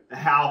 you know,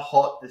 how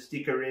hot the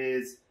sticker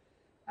is,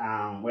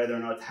 whether or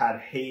not it's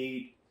had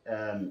heat,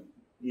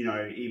 you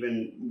know,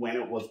 even when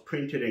it was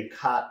printed and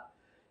cut,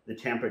 the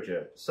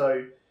temperature.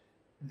 So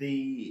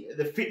the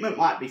fitment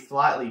might be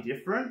slightly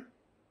different.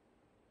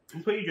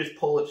 That's where you just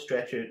pull it,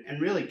 stretch it,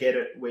 and really get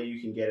it where you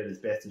can get it as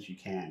best as you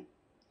can.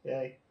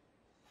 Okay,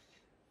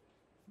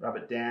 rub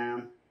it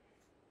down.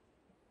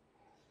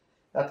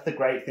 That's the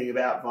great thing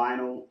about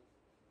vinyl.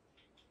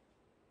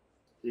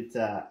 It's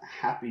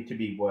happy to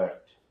be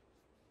worked.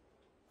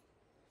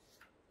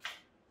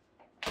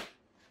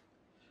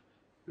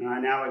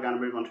 Alright, now we're going to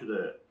move on to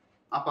the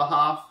upper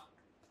half.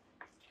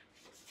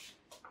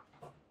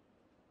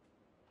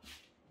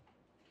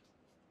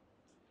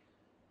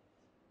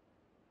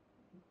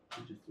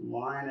 Just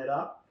line it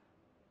up.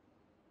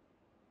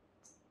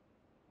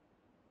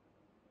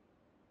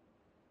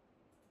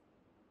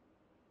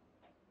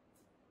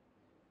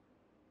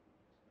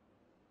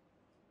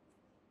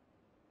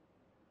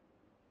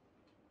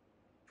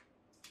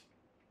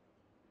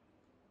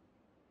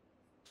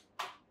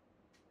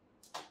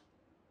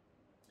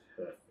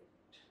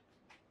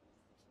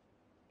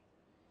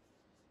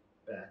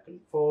 back and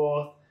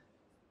forth.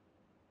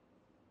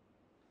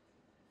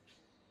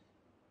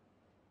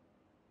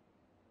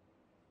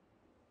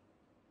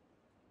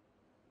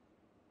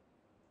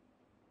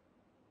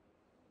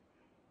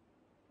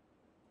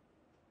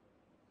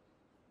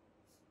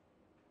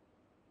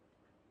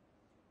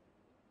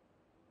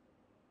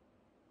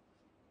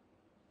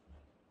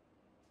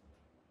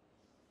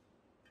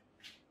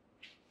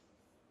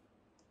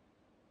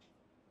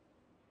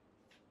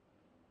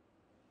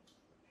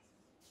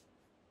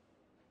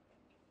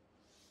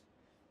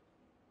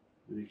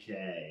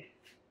 Okay.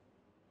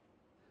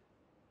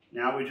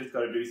 Now we've just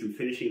got to do some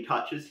finishing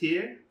touches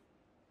here.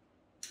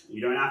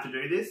 You don't have to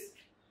do this,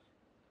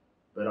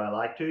 but I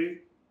like to.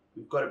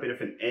 We've got a bit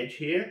of an edge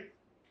here,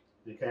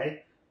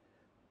 okay?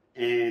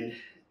 And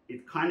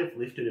it's kind of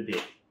lifted a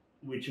bit,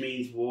 which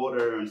means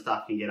water and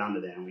stuff can get under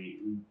there, and we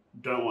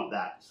don't want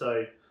that.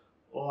 So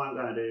all I'm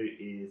going to do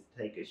is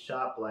take a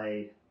sharp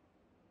blade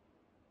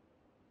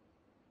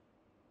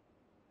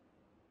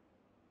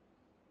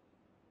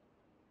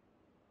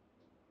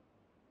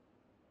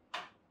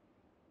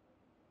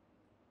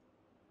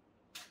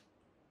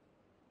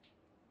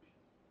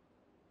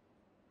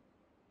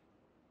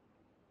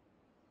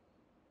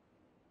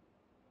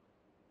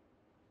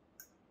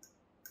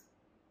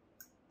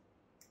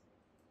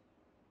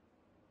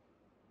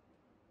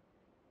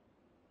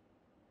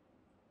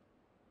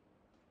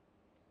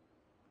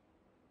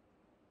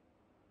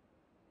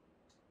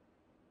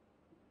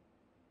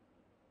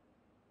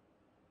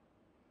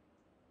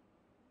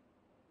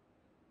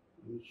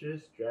and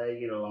just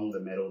drag it along the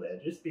metal there.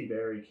 Just be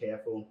very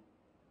careful.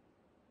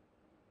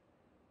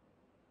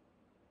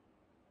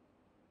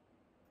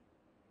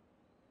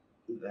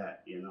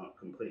 That you're not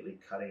completely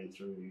cutting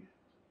through the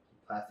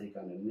plastic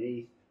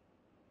underneath.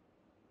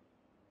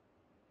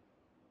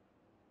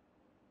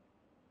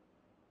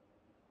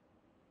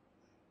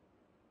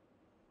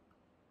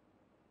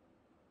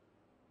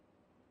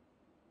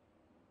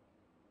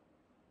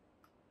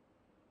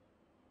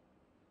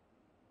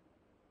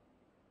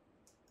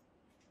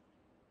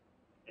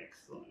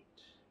 Excellent.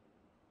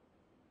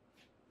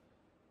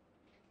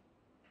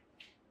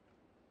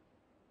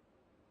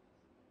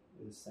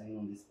 The same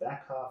on this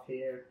back half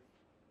here.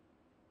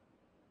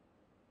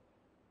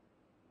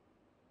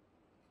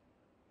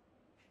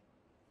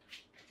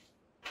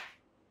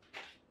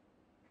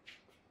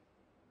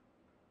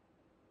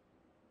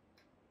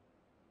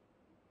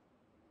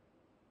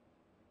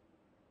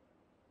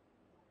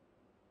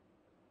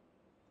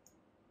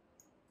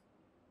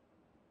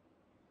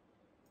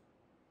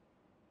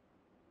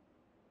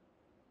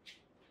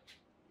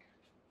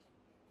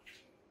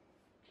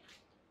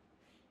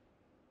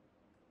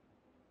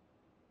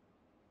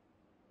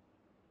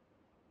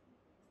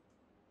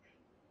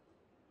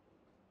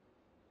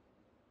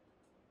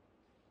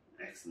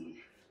 Excellent.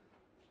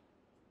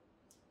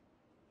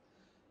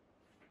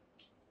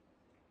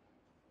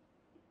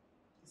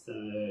 So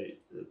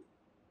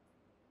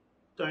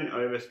don't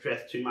over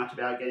stress too much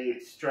about getting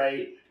it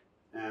straight.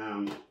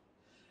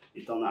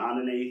 It's on the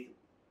underneath.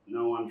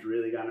 No one's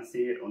really going to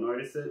see it or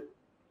notice it.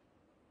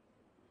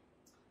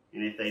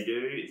 And if they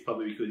do, it's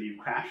probably because you've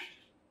crashed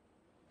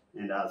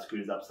and the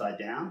screw's upside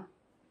down.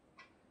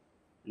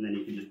 And then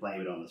you can just blame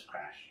it on this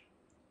crash.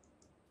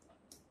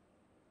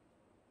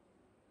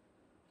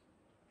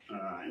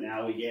 Alright,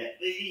 now we get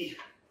the heat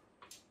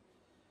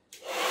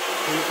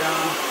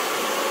gun.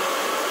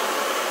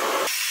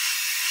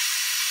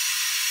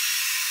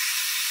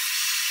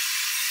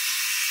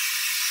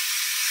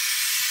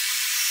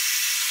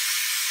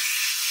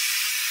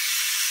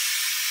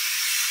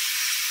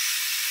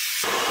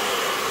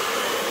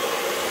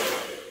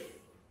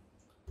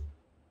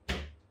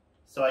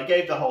 So I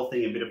gave the whole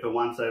thing a bit of a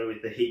once over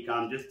with the heat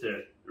gun just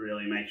to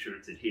really make sure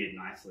it's adhered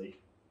nicely.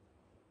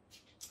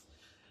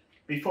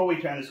 Before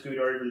we turn the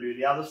scooter over and do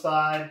the other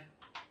side,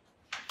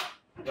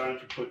 I'm going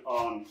to put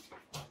on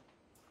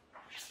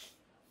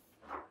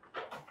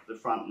the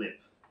front lip.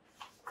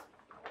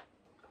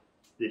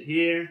 It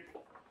here,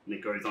 and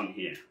it goes on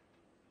here.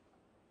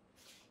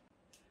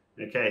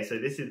 Okay, so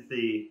this is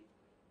the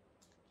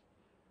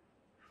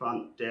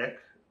front deck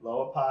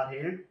lower part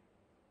here.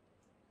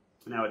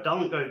 Now it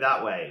doesn't go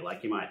that way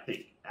like you might think,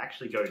 it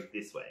actually goes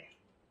this way.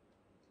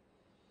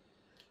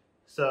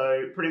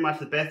 So pretty much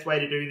the best way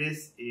to do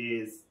this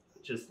is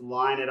just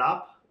line it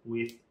up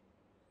with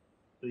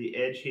the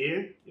edge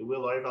here. It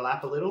will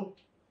overlap a little.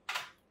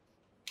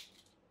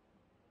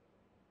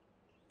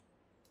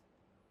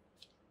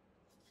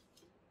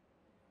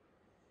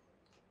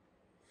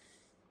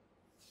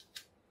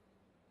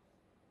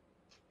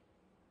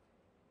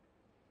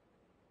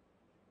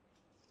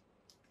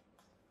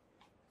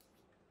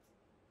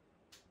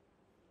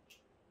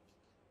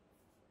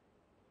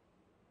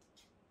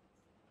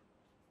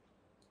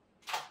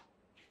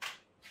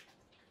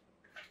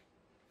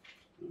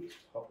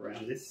 Pop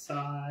around this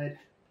side.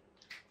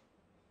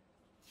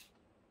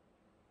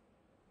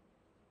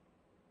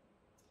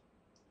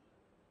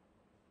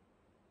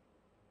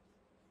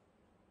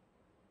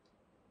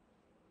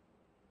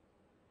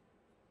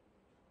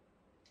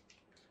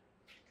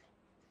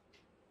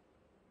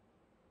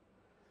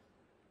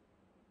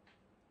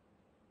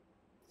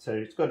 So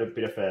it's got a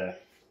bit of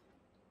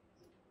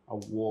a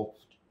warp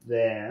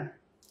there.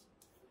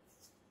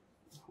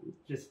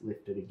 Just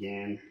lift it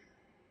again.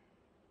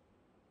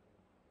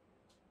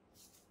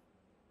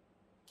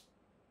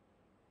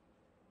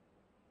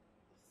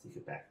 Stick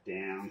it back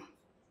down.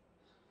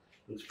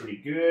 Looks pretty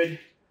good.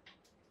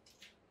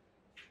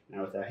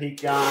 Now with our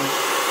heat gun.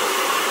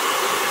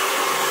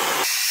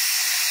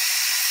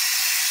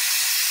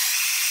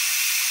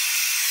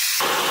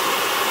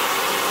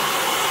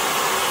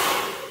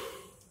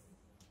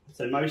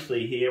 So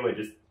mostly here we're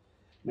just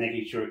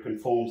making sure it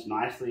conforms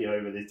nicely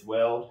over this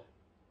weld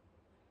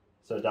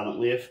so it doesn't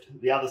lift.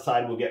 The other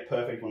side will get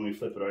perfect when we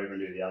flip it over and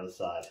do the other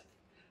side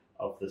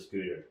of the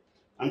scooter.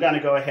 I'm going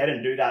to go ahead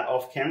and do that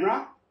off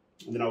camera,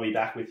 and then I'll be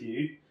back with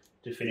you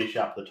to finish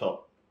up the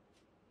top.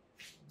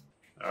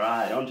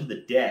 Alright, onto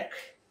the deck.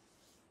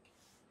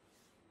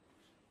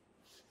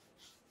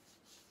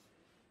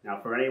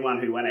 Now for anyone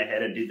who went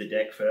ahead and did the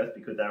deck first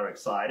because they were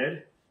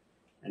excited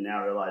and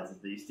now realizes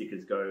these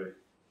stickers go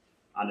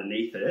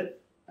underneath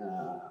it,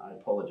 I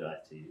apologize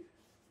to you.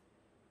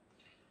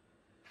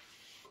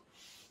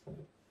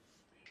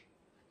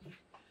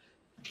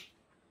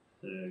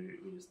 So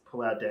we just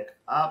pull our deck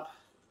up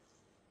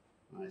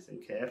nice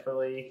and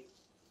carefully.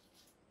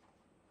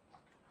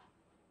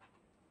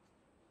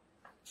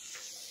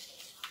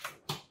 Just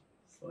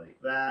like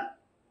that.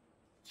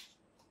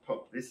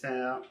 Pop this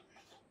out.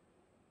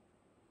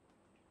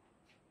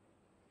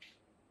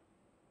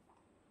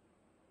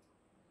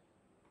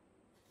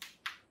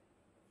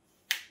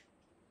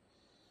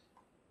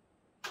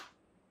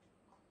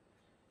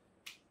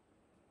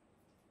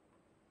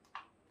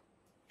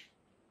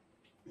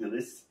 Now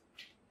this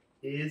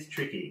is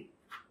tricky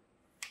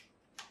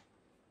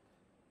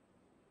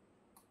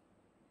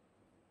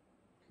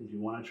because you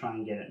want to try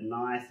and get it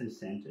nice and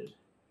centered.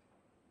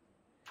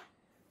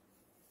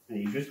 Now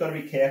you've just got to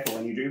be careful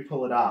when you do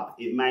pull it up,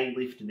 it may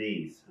lift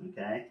these,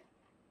 okay?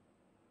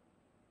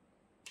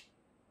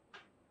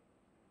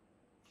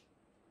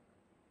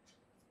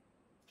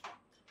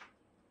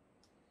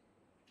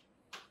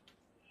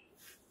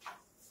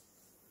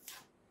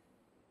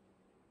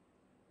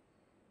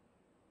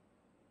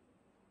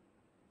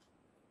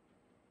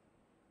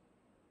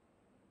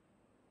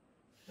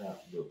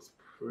 That looks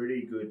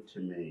pretty good to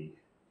me.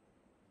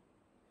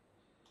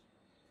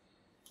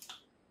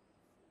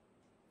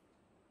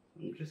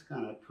 I'm just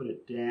going to put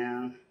it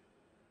down.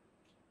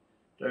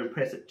 Don't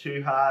press it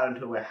too hard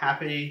until we're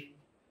happy.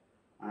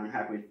 I'm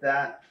happy with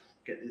that.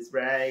 Get this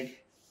rag.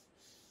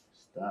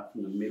 Start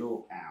from the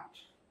middle out.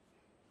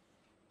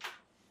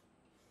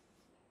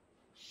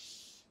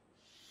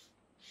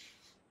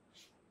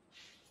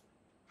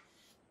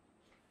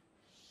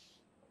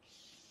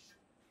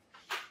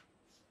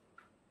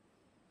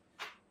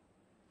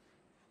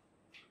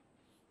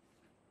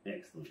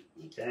 Excellent.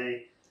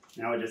 Okay,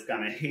 now we're just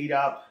going to heat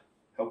up,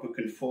 help it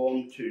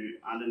conform to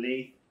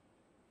underneath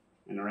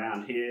and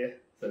around here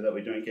so that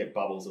we don't get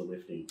bubbles or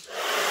lifting.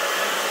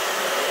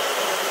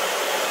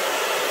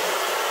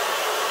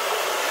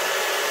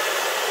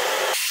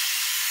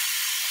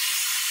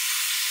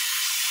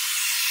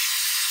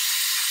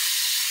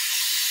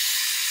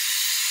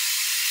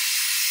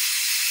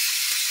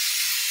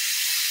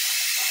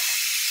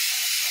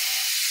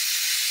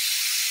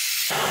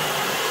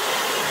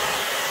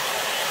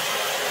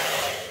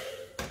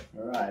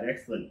 Alright,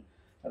 excellent.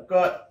 I've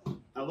got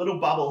a little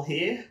bubble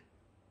here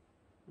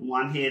and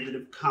one here that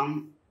have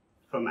come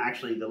from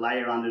actually the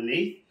layer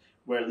underneath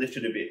where it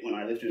lifted a bit when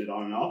I lifted it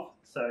on and off.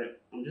 So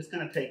I'm just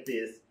going to take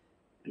this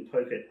and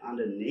poke it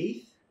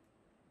underneath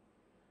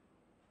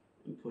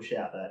and push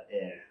out that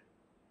air.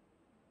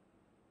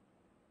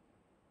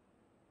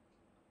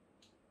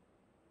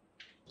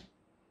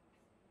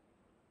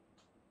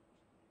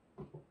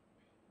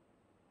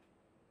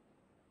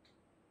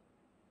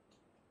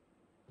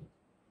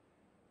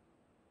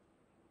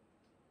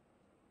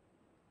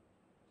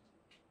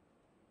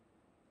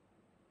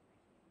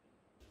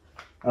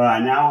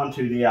 Alright, now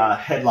onto the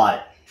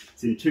headlight.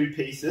 It's in two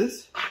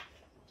pieces.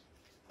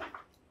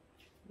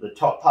 The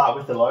top part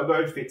with the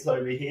logo fits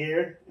over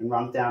here and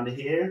runs down to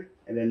here,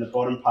 and then the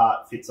bottom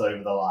part fits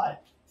over the light.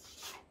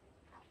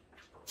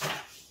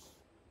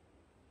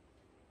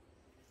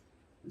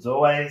 As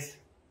always,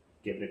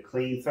 give it a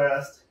clean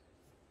first.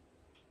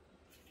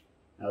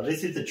 Now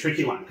this is a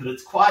tricky one because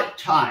it's quite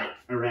tight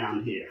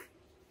around here.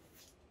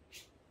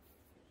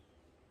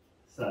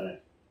 So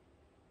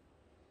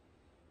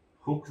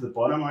hook the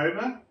bottom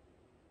over,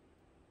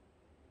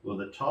 or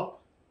the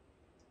top,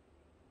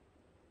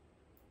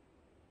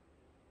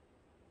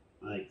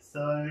 like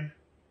so.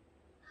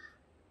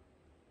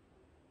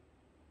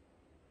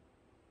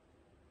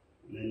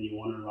 And then you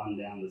want to run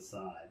down the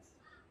sides.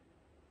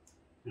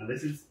 Now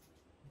this is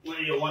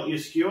where you want your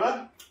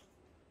skewer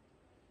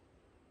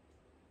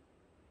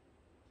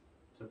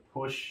to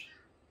push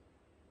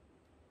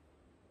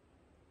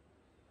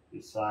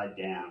your side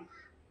down.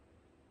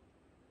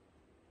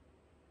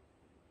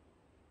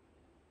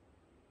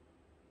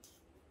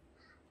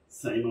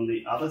 Same on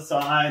the other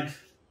side.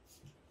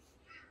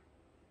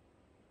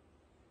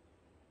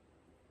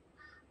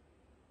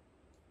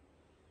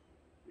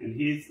 And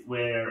here's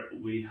where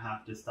we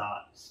have to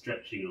start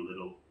stretching a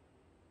little.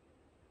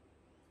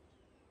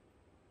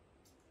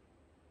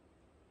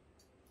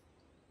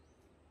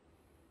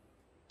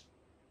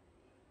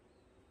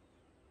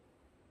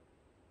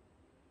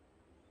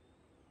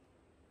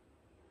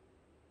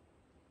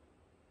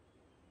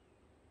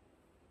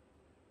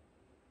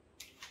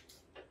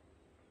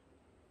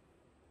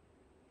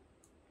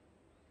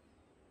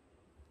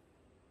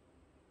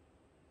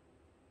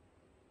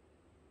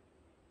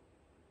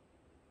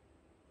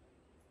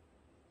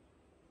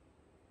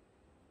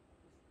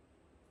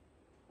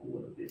 A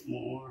little bit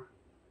more.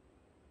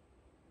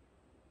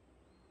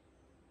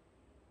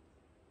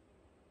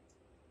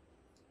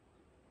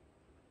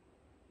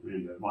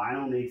 Remember,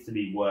 vinyl needs to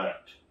be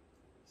worked,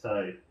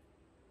 so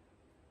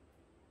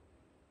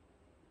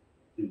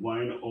you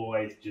won't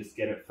always just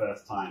get it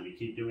first time. You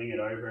keep doing it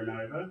over and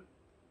over,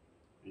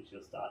 and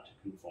she'll start to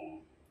conform.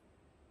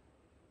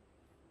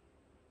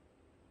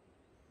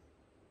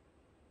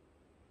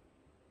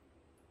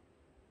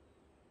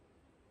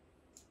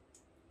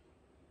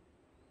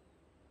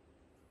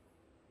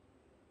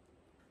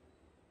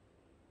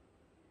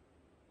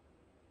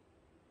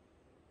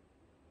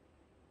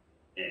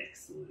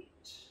 Excellent.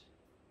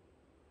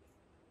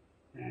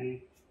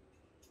 Okay.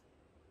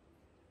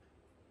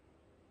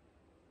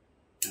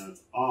 Now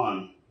it's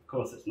on. Of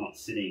course, it's not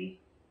sitting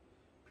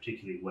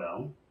particularly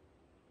well,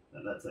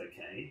 but that's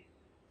okay.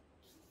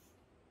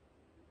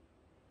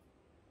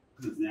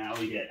 Because now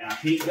we get our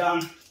heat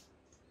gun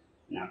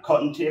and our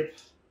cotton tip.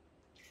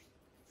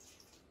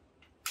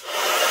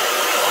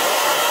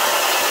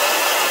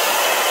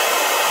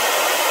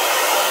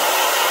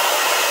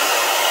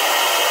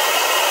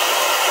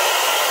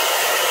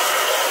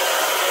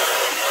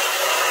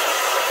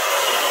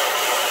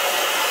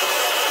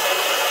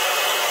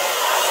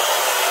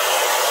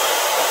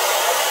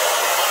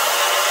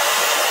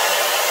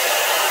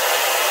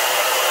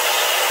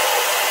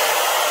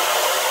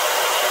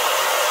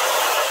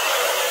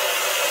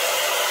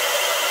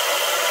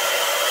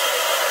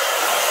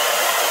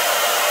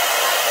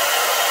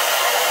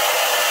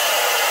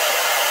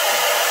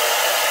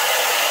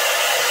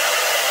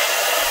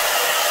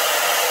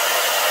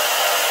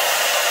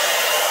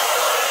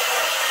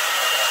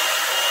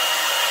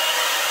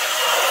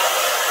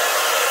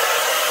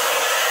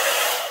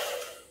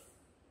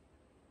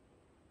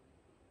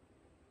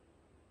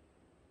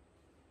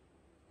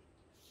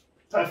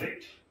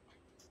 Perfect.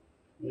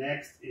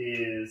 Next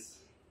is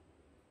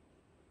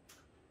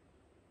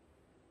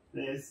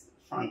this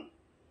front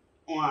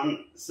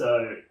one.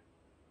 So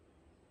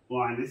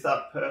line this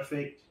up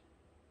perfect.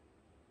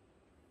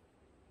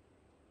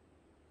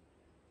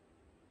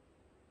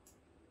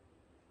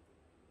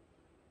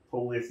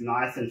 Pull this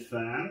nice and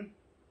firm.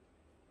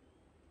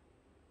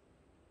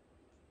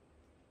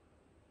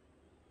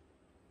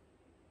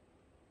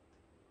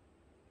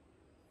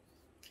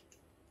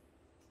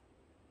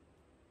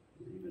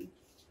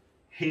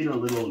 Heat a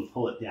little and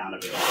pull it down a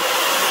bit.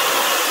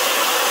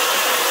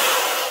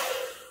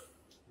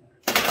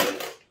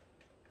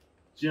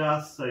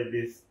 Just so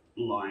this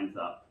lines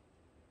up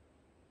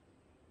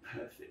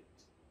perfect.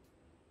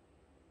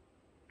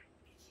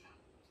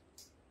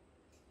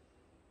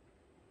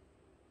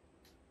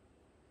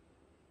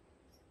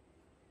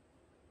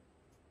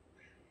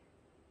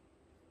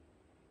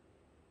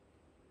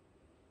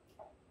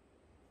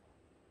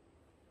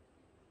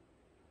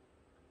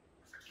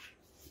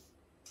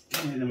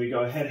 And then we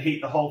go ahead and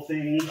heat the whole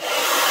thing.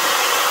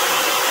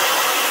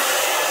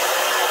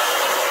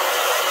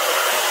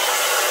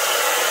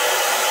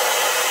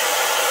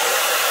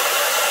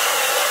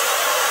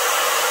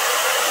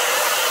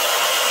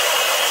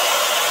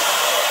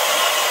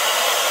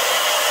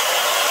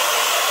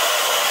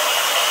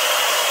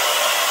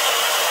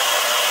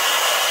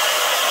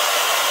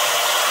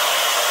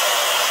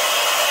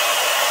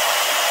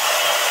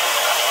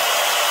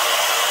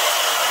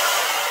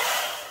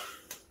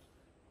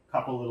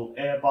 Couple little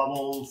air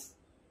bubbles.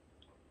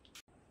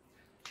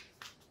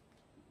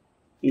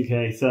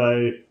 Okay,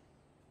 so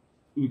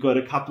we've got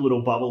a couple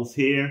little bubbles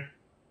here.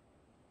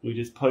 We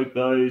just poke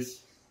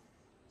those,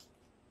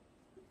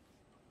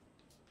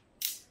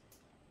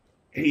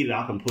 heat it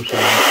up and push it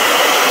on.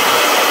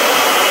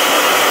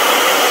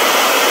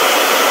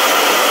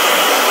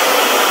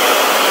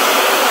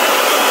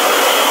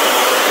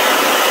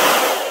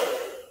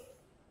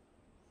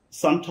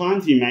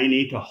 Sometimes you may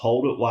need to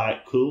hold it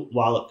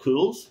while it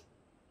cools,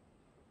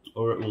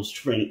 or it will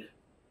shrink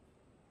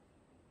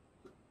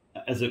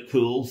as it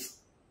cools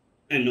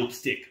and not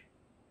stick.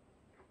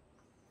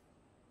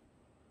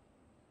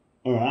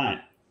 All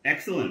right,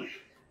 excellent.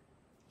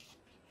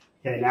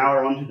 Okay, now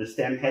we're on to the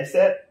stem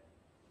headset.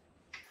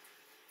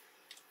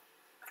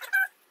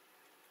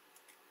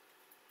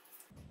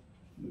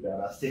 We've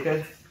got our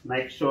sticker.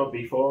 Make sure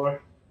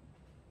before,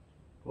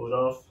 pull it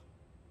off.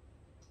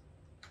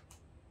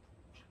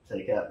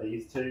 Take out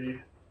these two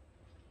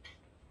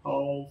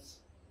holes.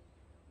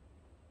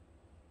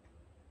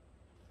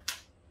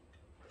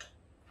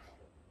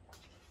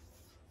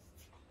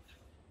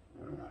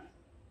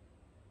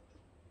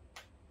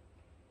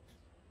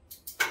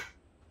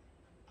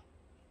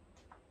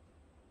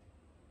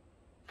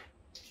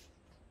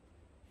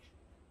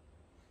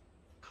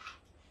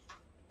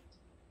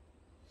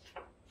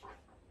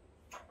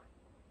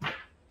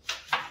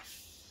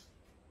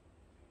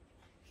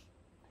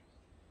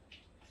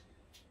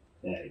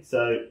 Okay,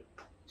 so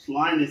to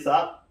line this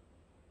up,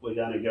 we're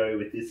going to go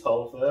with this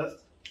hole first.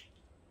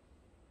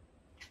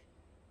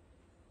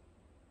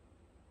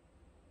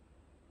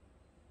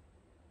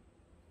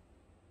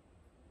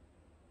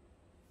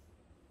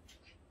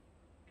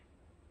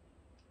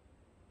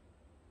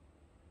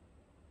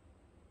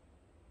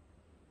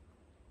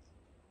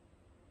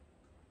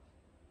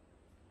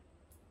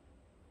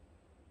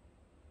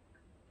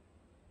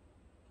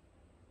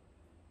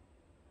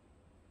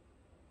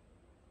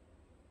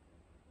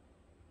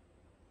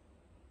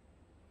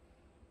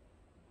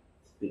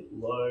 Bit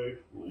low,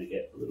 I want to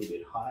get a little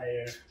bit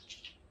higher.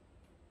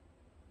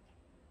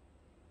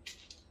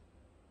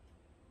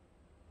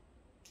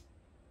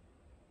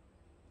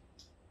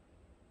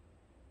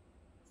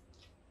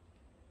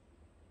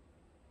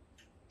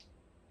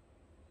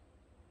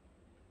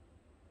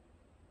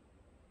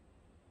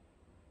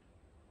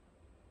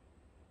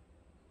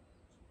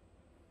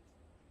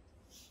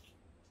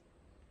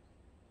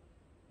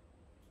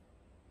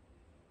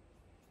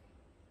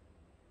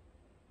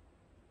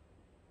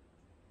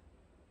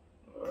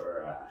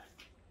 Alright.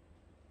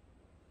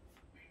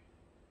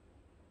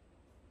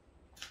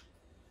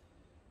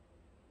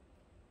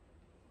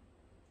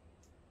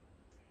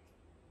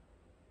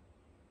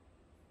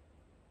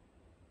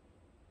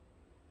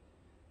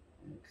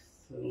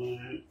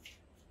 Excellent.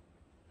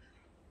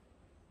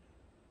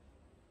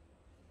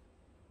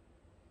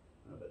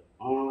 Rub it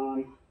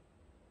on.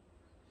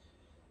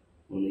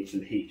 We'll need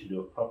some heat to do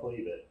it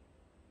properly, but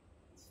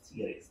to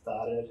get it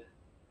started,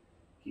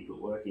 keep it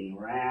working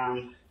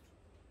around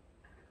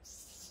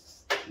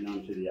and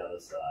onto the other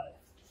side.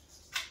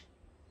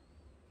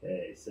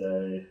 Okay,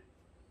 so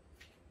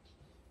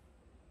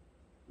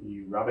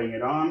you rubbing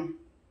it on.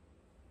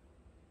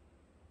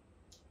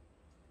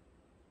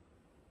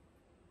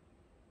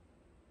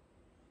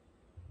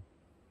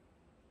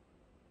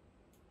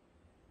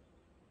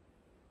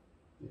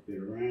 Flip it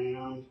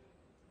around.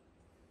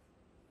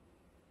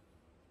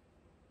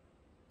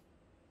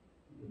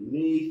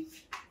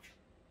 Underneath.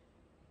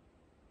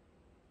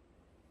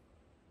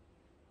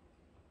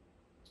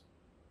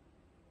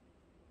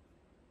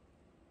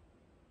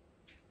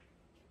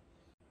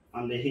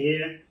 Under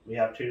here, we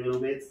have two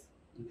little bits,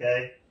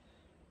 okay?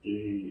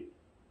 Do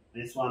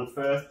this one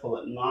first, pull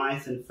it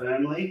nice and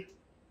firmly,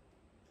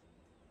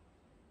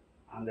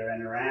 under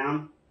and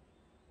around,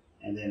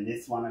 and then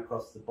this one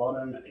across the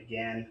bottom,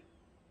 again,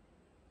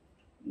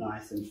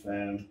 nice and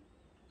firm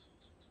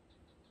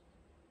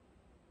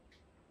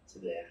to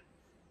there.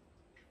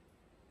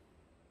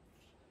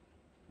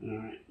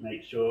 Alright,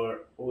 make sure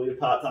all your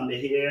parts under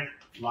here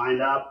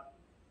lined up,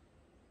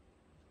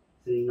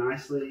 sitting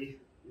nicely.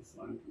 This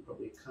one can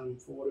probably come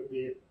forward a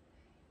bit.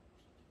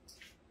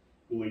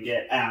 When we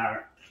get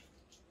our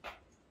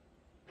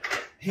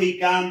heat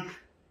gun,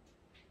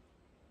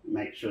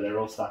 make sure they're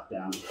all stuck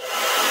down.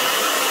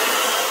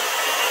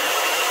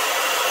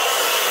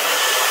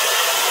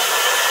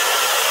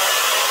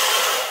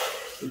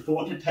 It's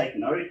important to take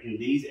note in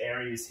these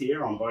areas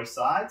here on both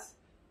sides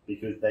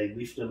because they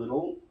lift a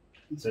little.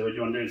 So what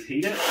you want to do is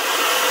heat it,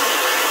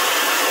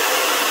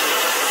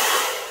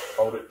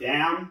 hold it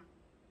down,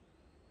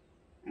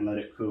 and let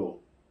it cool.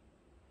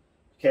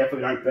 Careful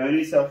you don't burn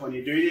yourself when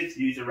you do this.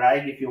 Use a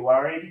rag if you're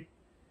worried.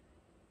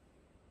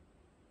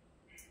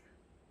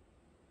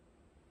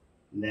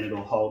 And then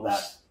it'll hold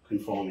that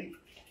conforming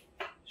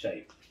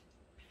shape.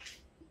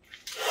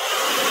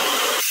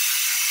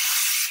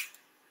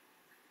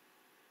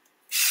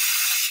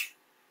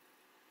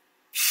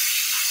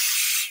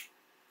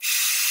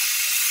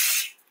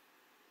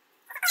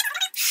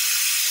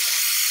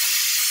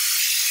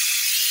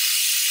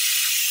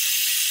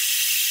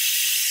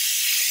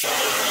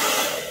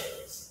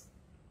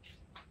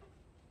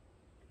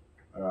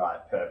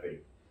 Alright,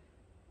 perfect.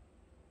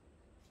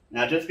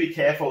 Now just be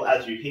careful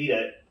as you heat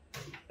it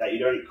that you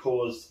don't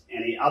cause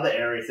any other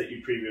areas that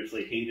you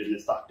previously heated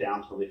and stuck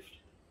down to lift.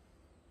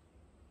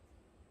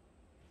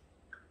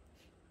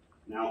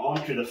 Now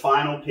on to the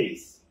final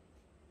piece.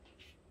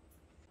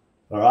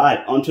 Alright,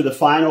 on to the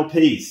final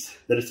piece,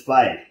 the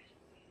display.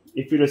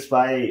 If your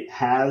display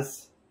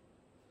has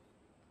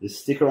the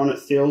sticker on it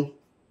still,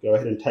 go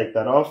ahead and take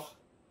that off.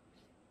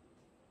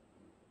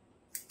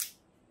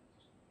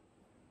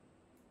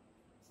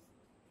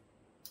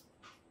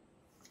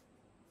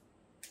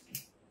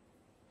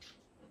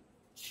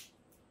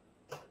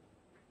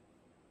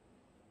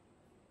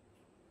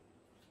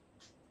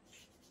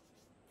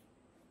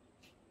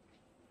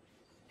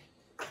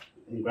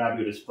 And grab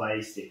your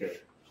display sticker.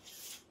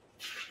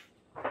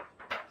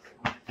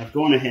 I've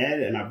gone ahead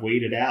and I've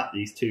weeded out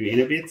these two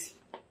inner bits.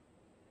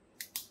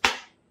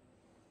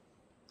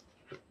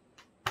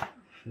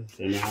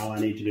 So now all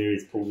I need to do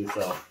is pull this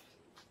off.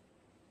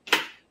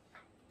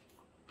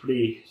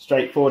 Pretty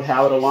straightforward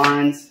how it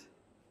aligns.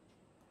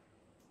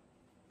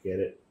 Get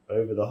it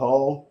over the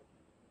hole.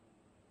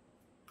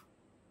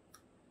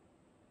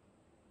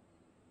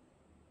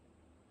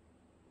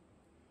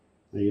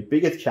 Now your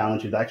biggest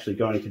challenge is actually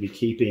going to be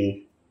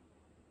keeping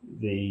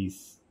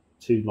these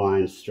two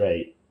lines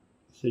straight.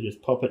 So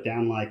just pop it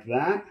down like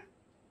that.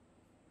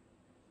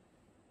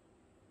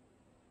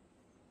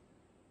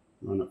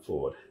 run it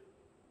forward.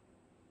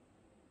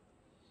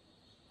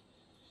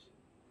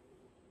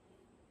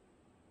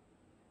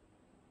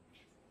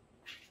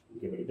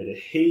 Give it a bit of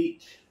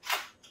heat,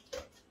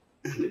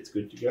 and it's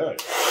good to go.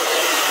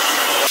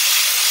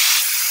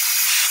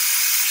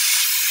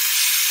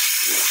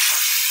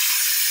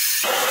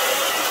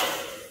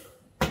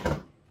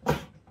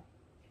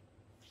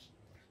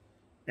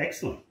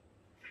 Excellent.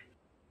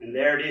 And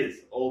there it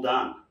is, all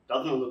done.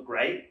 Doesn't it look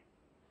great?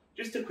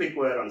 Just a quick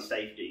word on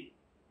safety.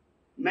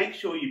 Make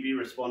sure you be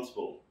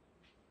responsible.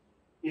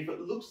 If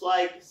it looks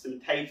like some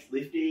tape's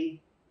lifting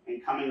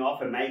and coming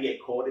off and may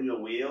get caught in the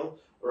wheel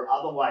or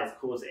otherwise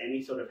cause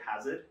any sort of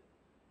hazard,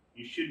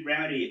 you should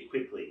remedy it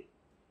quickly.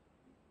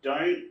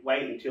 Don't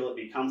wait until it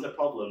becomes a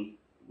problem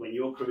when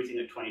you're cruising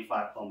at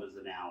 25 kilometers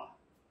an hour.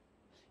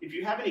 If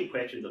you have any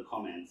questions or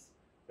comments,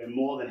 we're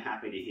more than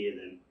happy to hear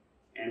them,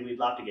 and we'd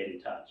love to get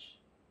in touch.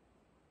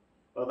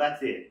 Well,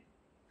 that's it.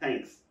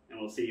 Thanks, and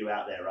we'll see you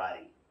out there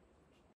riding.